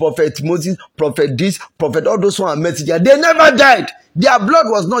categorically, Prophet Moses, Prophet this, Prophet, all those one are messengers. They never died. Their blood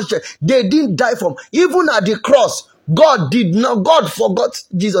was not shed. They didn't die from, even at the cross, God forgot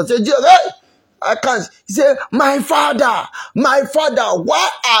Jesus. He said, hey, I can't. He said, my father, why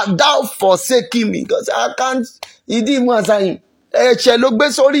art thou forsaking me? Because I can't. He didn't answer him.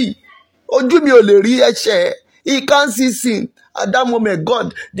 Sorry. He can't see sin. At that moment,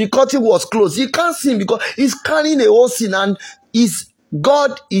 God, the curtain was closed. He can't sin because he's carrying a whole sin, and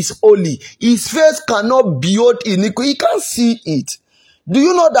God is holy. His face cannot behold iniquity. He can't see it. Do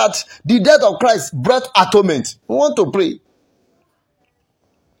you know that the death of Christ brought atonement? We want to pray.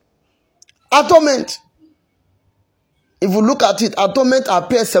 Atonement. If you look at it, atonement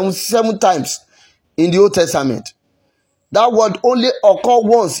appears 77 times in the Old Testament. That word only occurs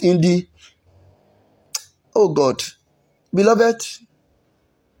once in the... Oh God. Beloved,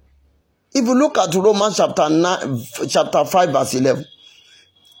 if you look at Romans chapter 5 verse 11,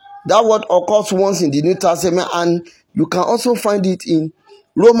 that word occurs once in the New Testament, and you can also find it in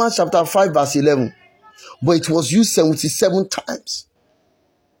Romans chapter 5 verse 11. But it was used 77 times.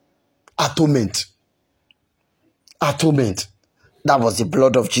 Atonement. Atonement. That was the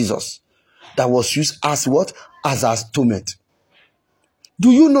blood of Jesus. That was used as what? As atonement.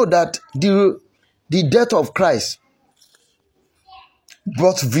 Do you know that the death of Christ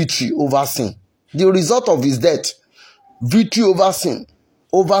brought victory over sin? The result of his death, victory over sin,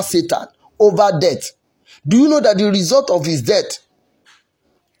 over Satan, over death. Do you know that the result of his death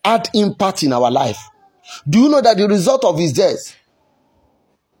had impact in our life? Do you know that the result of his death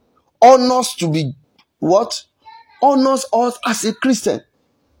honors to be what? Honors us as a Christian.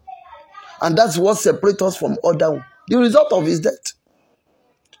 And that's what separates us from other. The result of his death.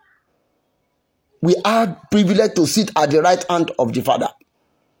 We are privileged to sit at the right hand of the Father.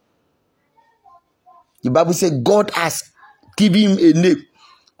 The Bible says God has given him a name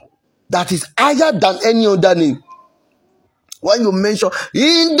that is higher than any other name. When you mention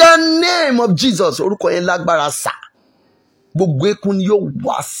in the name of Jesus, orúkọ yẹn lágbára sá. Gbogbo ekun ni yóò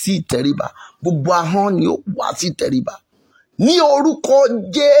wá sí ìtẹríba. Gbogbo ahọ́n ni yóò wá sí ìtẹríba. Ní orúkọ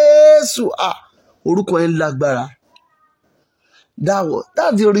Jésù, orúkọ yẹn lágbára.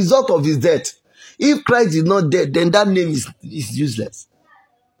 That's the result of his death. If Christ is not dead, then that name is useless.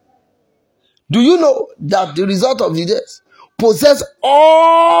 Do you know that the result of his death possess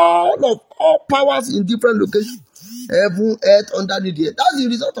all powers in different locations? Heaven, earth, underneath the earth. That's the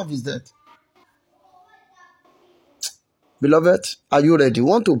result of his death. Beloved, are you ready?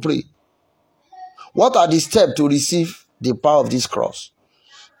 Want to pray? What are the steps to receive the power of this cross?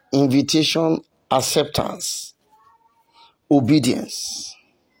 Invitation, acceptance, obedience.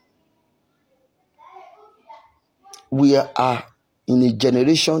 We are in a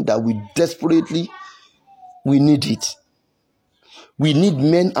generation that we need it. We need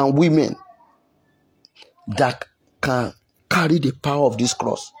men and women that can carry the power of this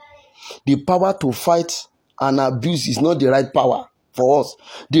cross. The power to fight and abuse is not the right power for us.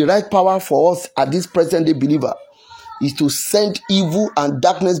 The right power for us at this present day believer is to send evil and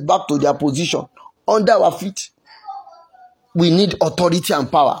darkness back to their position under our feet. We need authority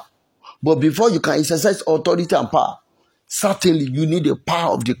and power. But before you can exercise authority and power, certainly you need the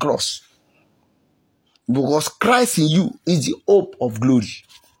power of the cross. Because Christ in you is the hope of glory.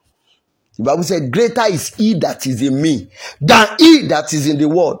 The Bible said, greater is he that is in me than he that is in the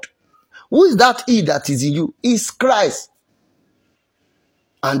world. Who is that he that is in you? It's Christ.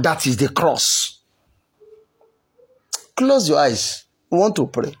 And that is the cross. Close your eyes. We want to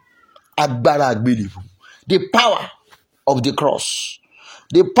pray. The power of the cross.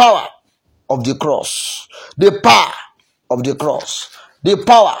 The power of the cross. The power of the cross. The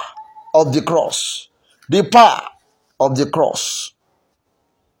power of the cross. The power of the cross.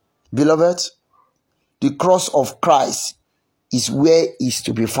 Beloved, the cross of Christ is where it is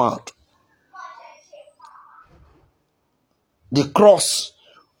to be found. The cross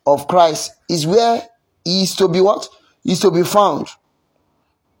of Christ is where he is to be what? Is to be found.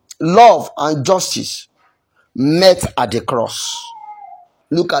 Love and justice met at the cross.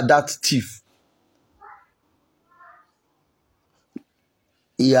 Look at that thief.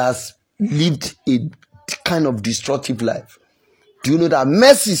 He has lived a kind of destructive life. Do you know that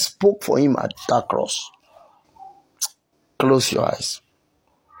mercy spoke for him at that cross? Close your eyes.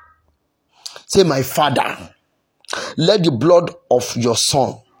 Say, my Father, let the blood of your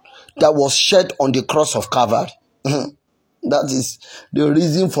Son that was shed on the cross of Calvary. That is the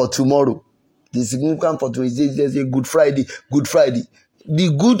reason for tomorrow. The significance for today is a Good Friday. Good Friday.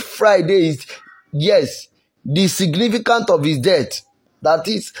 The Good Friday is, yes, the significance of his death. That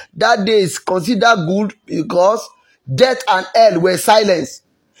is, that day is considered good because death and hell were silenced.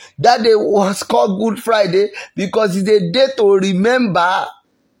 That day was called Good Friday because it's a day to remember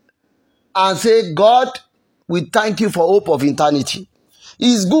and say, God, we thank you for hope of eternity.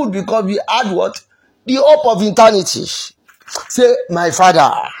 It's good because we had what? The hope of eternity. Say, my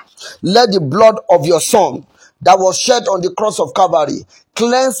Father, let the blood of your Son that was shed on the cross of Calvary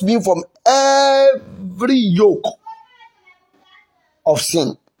cleanse me from every yoke of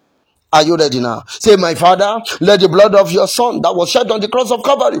sin. Are you ready now? Say, my Father, let the blood of your Son that was shed on the cross of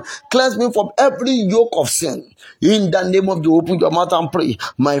Calvary cleanse me from every yoke of sin. In the name of you, open your mouth and pray.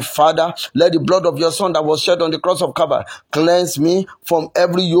 My Father, let the blood of your Son that was shed on the cross of Calvary cleanse me from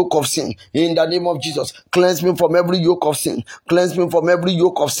every yoke of sin. In the name of Jesus, cleanse me from every yoke of sin. Cleanse me from every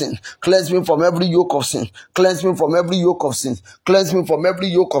yoke of sin. Cleanse me from every yoke of sin. Cleanse me from every yoke of sin. Cleanse me from every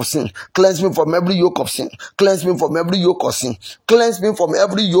yoke of sin. Cleanse me from every yoke of sin. Cleanse me from every yoke of sin. Cleanse me from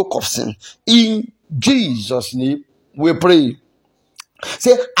every yoke of sin. In Jesus' name, we pray.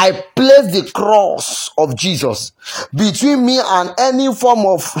 Say, I place the cross of Jesus between me and any form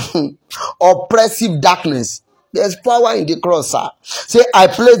of oppressive darkness. There's power in the cross, sir. Say, I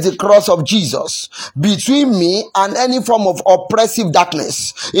place the cross of Jesus between me and any form of oppressive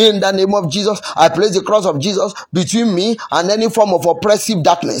darkness. In the name of Jesus, I place the cross of Jesus between me and any form of oppressive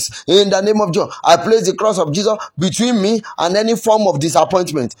darkness. In the name of Jesus, I place the cross of Jesus between me and any form of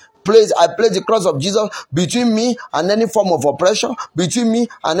disappointment. I place the cross of Jesus between me and any form of oppression, between me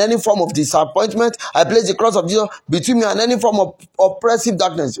and any form of disappointment. I place the cross of Jesus between me and any form of oppressive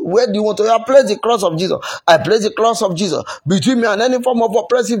darkness. Where do you want to? I place the cross of Jesus. I place the cross of Jesus between me and any form of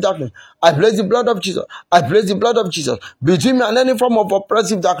oppressive darkness. I place the blood of Jesus. I place the blood of Jesus between me and any form of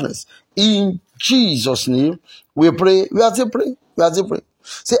oppressive darkness. In Jesus' name, we pray. We are still praying. We are still praying.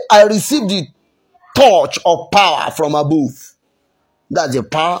 Say, I receive the touch of power from above. That's the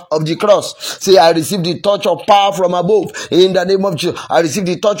power of the cross. Say, I receive the touch of power from above. In the name of Jesus, I receive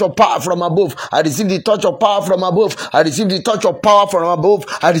the touch of power from above. I receive the touch of power from above. I receive the touch of power from above.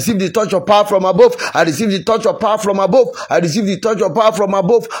 I receive the touch of power from above. I receive the touch of power from above. I receive the touch of power from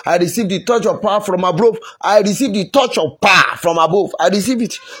above. I receive the touch of power from above. I receive the touch of power from above. I receive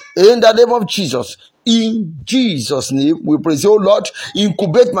it in the name of Jesus. In Jesus' name, we pray. Say, oh Lord,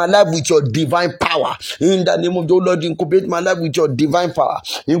 incubate my life with your divine power. In the name of the Lord, incubate my life with your divine power.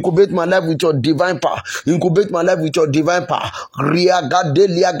 Incubate my life with your divine power. Incubate my life with your divine power.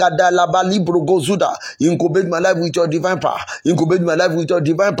 Incubate my life with your divine power. Incubate my life with your divine power. Incubate my life with your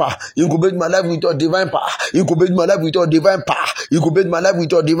divine power. Incubate my life with your divine power. Incubate my life with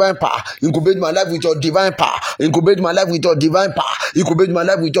your divine power. Incubate my life with your divine power. Incubate my life with your divine power. Incubate my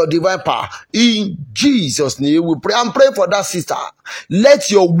life with your divine power. In Jesus' name we pray. I'm praying for that sister.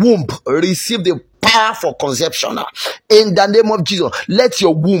 Let your womb receive the power for conception. In the name of Jesus, let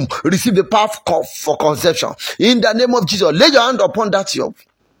your womb receive the power for conception. In the name of Jesus, lay your hand upon that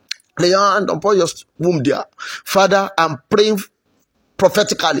lay your hand upon your womb there. Father, I'm praying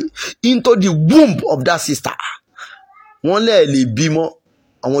prophetically into the womb of that sister. Wọ́n lè bímọ,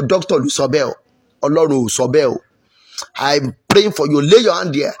 àwọn doctor ló sọ bẹ́ẹ̀ o, Ọlọ́run ò sọ bẹ́ẹ̀ o. I'm praying for you. Lay your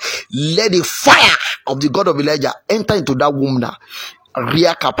hand there. Let the fire of the God of Elijah enter into that womb now.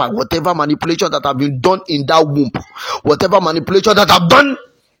 Whatever manipulation that have been done in that womb, whatever manipulation that have done,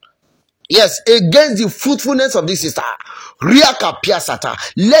 yes, against the fruitfulness of this sister,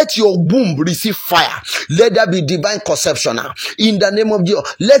 let your womb receive fire. Let there be divine conception now. In the name of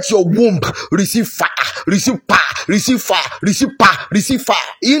Jesus, let your womb receive fire, receive power, receive fire, receive power, receive fire.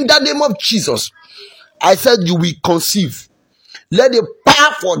 In the name of Jesus, I said you will conceive. Let the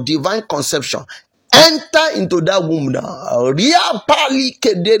power for divine conception enter into that womb now. Ria pali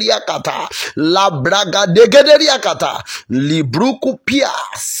kederia kata, la braga degederia kata, libruku pia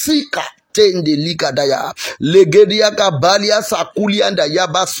sika tende likadaya, legedia kabalia sakulia nda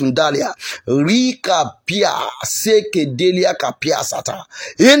yaba sundalia, rika pia seke delia kapia sata.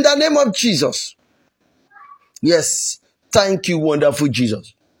 In the name of Jesus. Yes, thank you, wonderful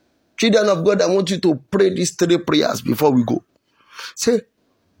Jesus. Children of God, I want you to pray these 3 prayers before we go. Say,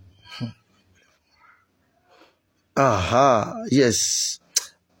 yes.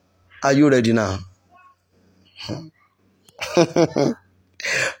 Are you ready now?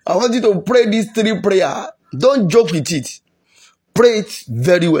 I want you to pray these 3 prayers. Don't joke with it. Pray it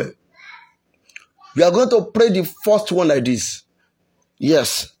very well. We are going to pray the first one like this.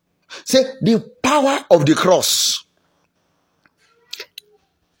 Yes. Say, the power of the cross.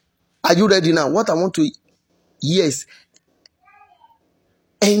 Are you ready now? What I want to hear is,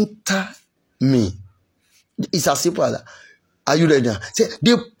 enter me. It's as simple as that. Are you ready now? Say,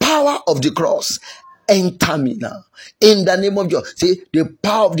 the power of the cross, enter me now. In the name of Jesus. Say, the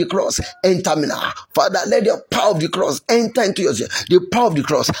power of the cross, enter me now. Father, let the power of the cross enter into your life. The power of the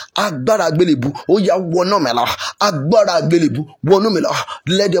cross. Agbára àgbélébù, ó yá wọnú mi lọ. Agbára àgbélébù, wọnú mi lọ.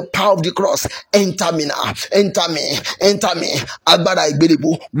 Let the power of the cross enter me now. Enter me. Enter me. Agbára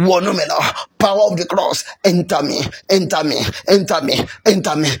àgbélébù, wọnú mi lọ. Power of the cross, enter me. Enter me. Enter me.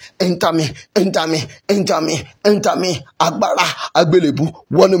 Enter me. Enter me. Enter me. Enter me. Enter me. Agbára àgbélébù,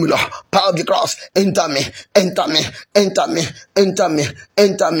 wọnú mi lọ. Power of the cross, enter me. Enter me. Enter me, enter me,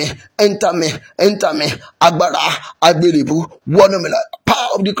 enter me, enter me, enter me. Agbára àgbélébù, wọnú mi lọ.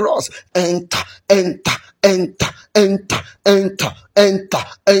 Power of the cross, enter, enter, enter, enter, enter, enter,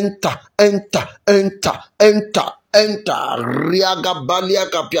 enter, enter, enter, enter, enter. Riagabalia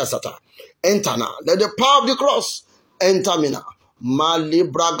kapiasata. Enter now. Let the power of the cross enter me now. Mali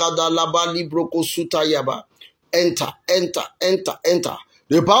bragada labali broko suta yaba. Enter, enter, enter, enter.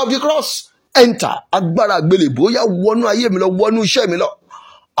 The power of the cross. Enter. Agbára àgbélébù, ó yá wọnú ayé mi lọ, wọnú iṣẹ́ mi lọ.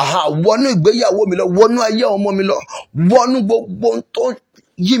 Wọnú ìgbéyàwó mi lọ, wọnú ayé ọmọ mi lọ, wọnú gbogbo tó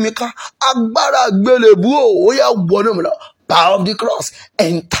yí mi ká. Agbára àgbélébù, ó yá wọnú mi lọ. Power of the cross,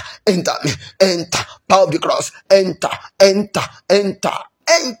 enter, enter me, enter. Power of the cross, enter, enter, enter.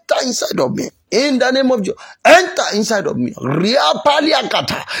 Enter inside of me. In the name of Jesus, enter inside of me. Ria palia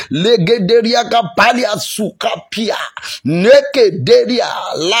kata, legederia kapalia sukapia, nekederia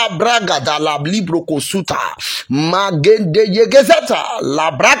labragada lablibro kosuta, magende yegezata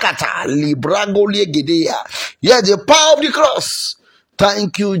labrakata librago legedea. Yeah, the power of the cross.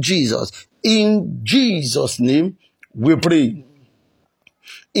 Thank you, Jesus. In Jesus' name, we pray.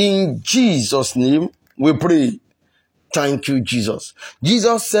 In Jesus' name, we pray. Thank you, Jesus.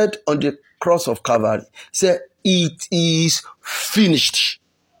 Jesus said on the cross of Calvary, said, it is finished.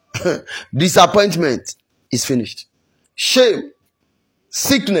 Disappointment is finished. Shame,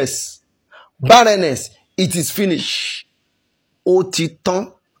 sickness, barrenness, it is finished.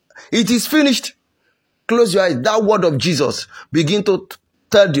 Otitan, it is finished. Close your eyes. That word of Jesus, begin to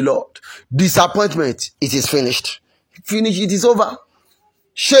tell the Lord, disappointment, it is finished. Finished, it is over.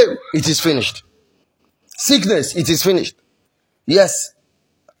 Shame, it is finished. Sickness, it is finished. Yes,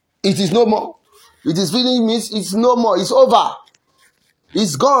 it is no more. It is finished means it's no more. It's over.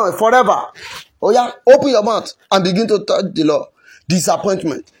 It's gone forever. Oh yeah, open your mouth and begin to thank the Lord.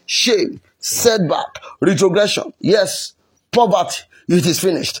 Disappointment, shame, setback, retrogression. Yes, poverty. It is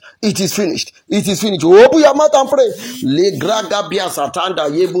finished. It is finished. It is finished. Open your mouth and pray. Le graga bia satanda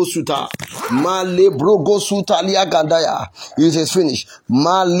yebo suta. Ma le brogo suta lia gandaya. It is finished.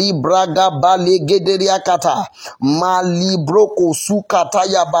 Ma li braga ba le gederia kata. Ma li broko su kata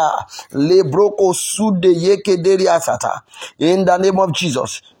yaba. Le broko su de yekederia sata. In the name of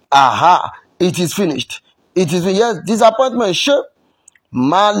Jesus. Aha. It is finished. It is, yes, disappointment, shame.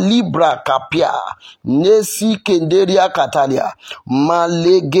 Ma libra kapia nesi kenderia katalia ma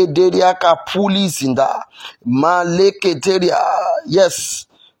legederia kapuli sinda ma leketeria. Yes,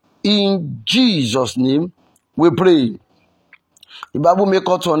 in Jesus' name we pray. The Bible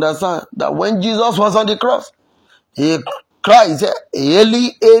makes us to understand that when Jesus was on the cross, he cried,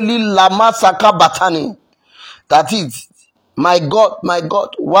 Eli Eli lama sabachthani. That is, my God,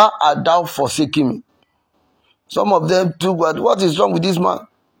 why art thou forsaking me? Some of them took, what is wrong with this man?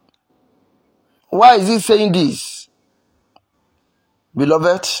 Why is he saying this?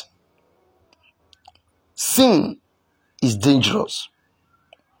 Beloved, sin is dangerous.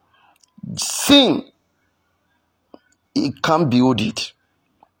 Sin, it can't be avoided.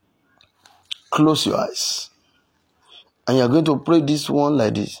 Close your eyes. And you're going to pray this one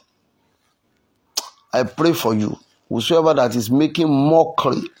like this. I pray for you, whosoever that is making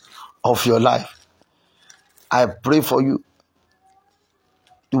mockery of your life. I pray for you.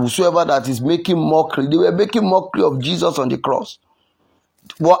 Whosoever that is making mockery, they were making mockery of Jesus on the cross.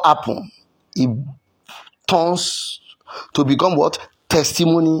 What happened? It turns to become what?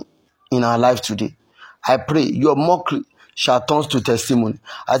 Testimony in our life today. I pray your mockery shall turn to testimony.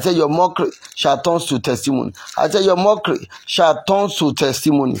 I say your mockery shall turn to testimony. I say your mockery shall turn to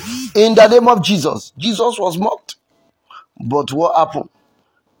testimony. In the name of Jesus. Jesus was mocked. But what happened?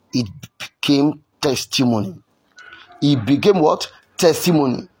 It became testimony. It became what?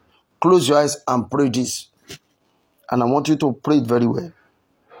 Testimony. Close your eyes and pray this. And I want you to pray it very well.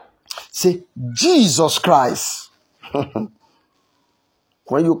 Say, Jesus Christ.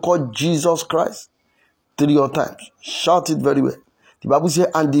 When you call Jesus Christ 3 times, shout it very well. The Bible says,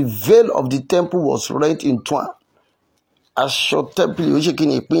 and the veil of the temple was rent in twain. Aṣọ temple, ó ṣe kí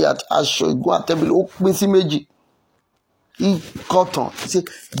ni ìpín aṣọ ìgún temple ó pín sí méjì. He cut on. Say,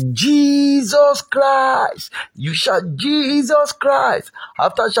 Jesus Christ. You shout Jesus Christ.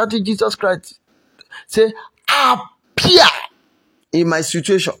 After shouting Jesus Christ, say, appear in my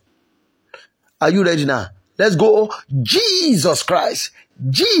situation. Are you ready now? Let's go. Jesus Christ.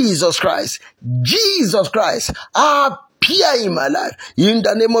 Jesus Christ. Jesus Christ. Appear in my life. In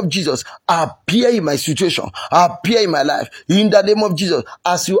the name of Jesus. Appear in my situation. Appear in my life. In the name of Jesus.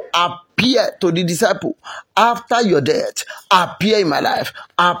 As you appear to the disciple after your death, appear in my life.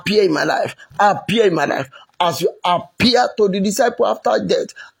 Appear in my life. Appear in my life. As you appear to the disciple after death,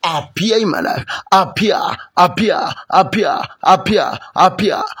 appear in my life. Appear, appear, appear, appear,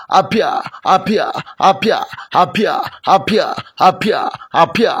 appear, appear, appear, appear, appear, appear, appear,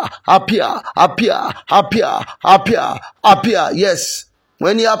 appear, appear, appear, appear, appear, appear. Yes.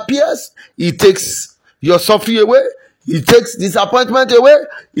 When he appears, he takes your suffering away. He takes disappointment away.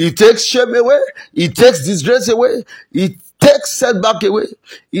 He takes shame away. He takes disgrace away. He takes setback away.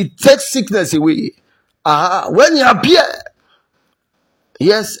 He takes sickness away. When you appear,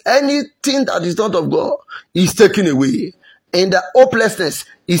 yes, anything that is not of God is taken away. And the hopelessness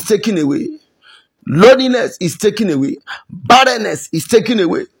is taken away. Loneliness is taken away. Barrenness is taken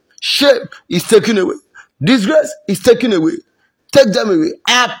away. Shame is taken away. Disgrace is taken away. Take them away.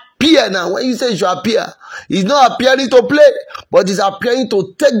 Appear now. When you say you should appear, it's not appearing to play, but it's appearing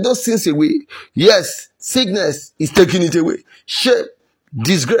to take those things away. Yes, sickness is taking it away. Shame,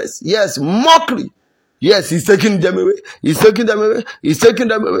 disgrace, yes, mockery. Yes, he's taking them away. He's taking them away. He's taking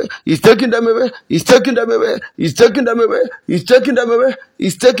them away. He's taking them away. He's taking them away. He's taking them away. He's taking them away.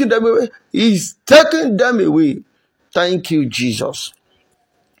 He's taking them away. He's taking them away. Thank you, Jesus.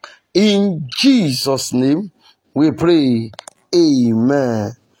 In Jesus' name, we pray.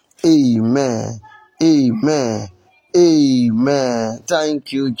 Amen. Amen. Amen. Amen.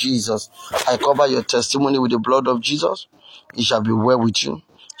 Thank you, Jesus. I cover your testimony with the blood of Jesus. It shall be well with you. It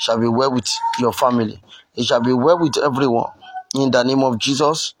shall be well with your family. It shall be well with everyone. In the name of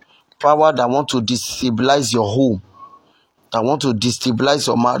Jesus, power that want to destabilize your home, that want to destabilize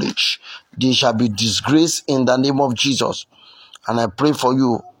your marriage, they shall be disgraced in the name of Jesus. And I pray for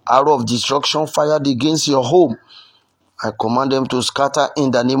you, arrow of destruction fired against your home, I command them to scatter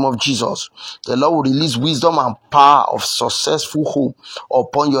in the name of Jesus. The Lord will release wisdom and power of successful home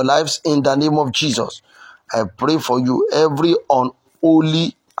upon your lives in the name of Jesus. I pray for you, every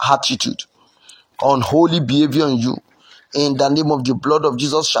unholy attitude, unholy behavior in you. In the name of the blood of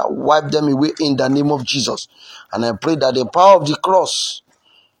Jesus shall wipe them away in the name of Jesus. And I pray that the power of the cross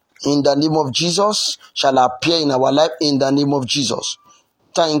in the name of Jesus shall appear in our life in the name of Jesus.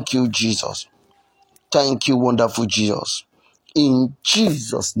 Thank you, Jesus. Thank you, wonderful Jesus. In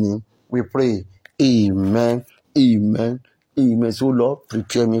Jesus' name we pray. Amen. Amen. Amen. So Lord,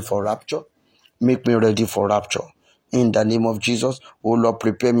 prepare me for rapture. Make me ready for rapture. In the name of Jesus, oh Lord,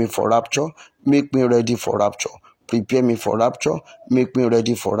 prepare me for rapture. Make me ready for rapture. Prepare me for rapture. Make me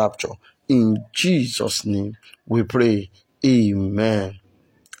ready for rapture. In Jesus' name we pray. Amen.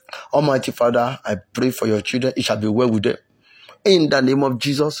 Almighty Father, I pray for your children. It shall be well with them. In the name of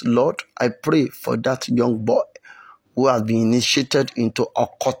Jesus, Lord, I pray for that young boy who has been initiated into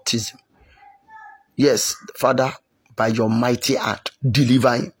occultism. Yes, Father, by your mighty hand,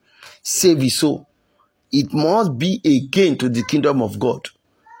 deliver him. Save his soul. It must be a gain to the kingdom of God.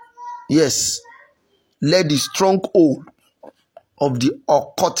 Yes, let the stronghold of the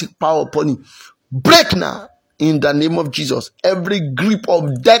occultic power upon him break now in the name of Jesus. Every grip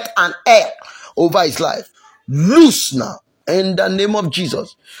of death and hell over his life, loose now in the name of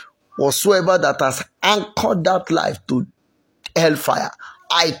Jesus. Whatsoever that has anchored that life to hellfire,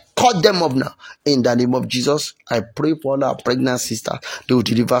 I cut them up now in the name of Jesus. I pray for all our pregnant sisters. They will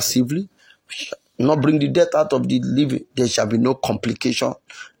deliver safely, not bring the death out of the living. There shall be no complication.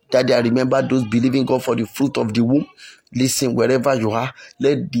 That I remember those believing God for the fruit of the womb. Listen, wherever you are,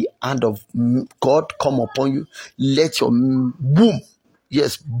 let the hand of God come upon you. Let your womb,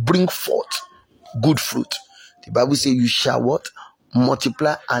 yes, bring forth good fruit. The Bible says you shall what?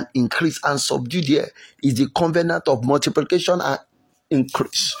 Multiply and increase, and subdue. There is the covenant of multiplication and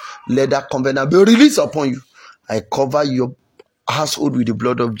increase. Let that covenant be released upon you. I cover your household with the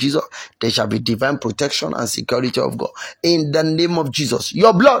blood of Jesus. There shall be divine protection and security of God. In the name of Jesus,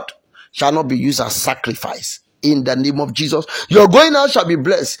 your blood shall not be used as sacrifice. In the name of Jesus, your going out shall be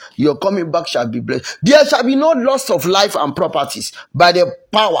blessed. Your coming back shall be blessed. There shall be no loss of life and properties by the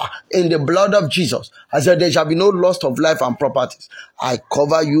power in the blood of Jesus. I said there shall be no loss of life and properties. I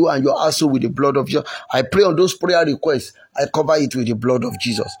cover you and your household with the blood of Jesus. I pray on those prayer requests. I cover it with the blood of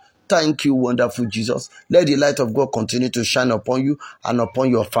Jesus. Thank you, wonderful Jesus. Let the light of God continue to shine upon you and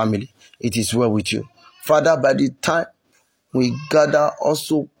upon your family. It is well with you. Father, by the time we gather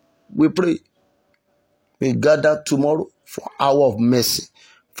also, we pray. We gather tomorrow for hour of mercy.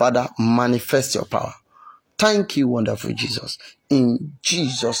 Father, manifest your power. Thank you, wonderful Jesus. In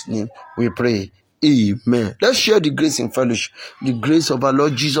Jesus' name we pray. Amen. Let's share the grace in fellowship. The grace of our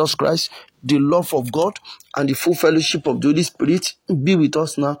Lord Jesus Christ, the love of God, and the full fellowship of the Holy Spirit be with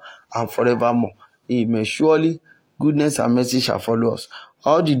us now and forevermore. Amen. Surely goodness and mercy shall follow us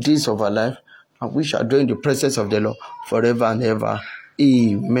all the days of our life, and we shall dwell in the presence of the Lord forever and ever.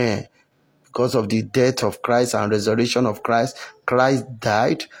 Amen. Because of the death of Christ and resurrection of Christ, Christ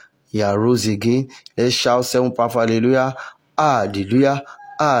died, he arose again. Let's shout 7 powerful hallelujah, hallelujah,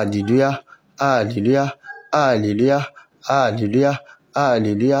 hallelujah, hallelujah, hallelujah, hallelujah,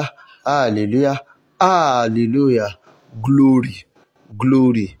 hallelujah, hallelujah, hallelujah. Glory,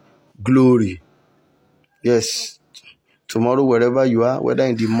 glory, glory. Yes, tomorrow wherever you are, whether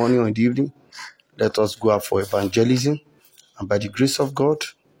in the morning or in the evening, let us go out for evangelism. And by the grace of God,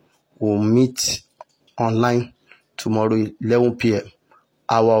 we'll meet online tomorrow 11 p.m.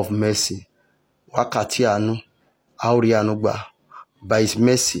 Hour of mercy. Wákàtí àánú, a ó rí àánú gbà. By his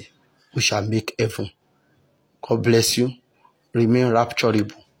mercy, we shall make heaven. God bless you. Remain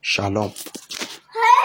rapturable. Shalom.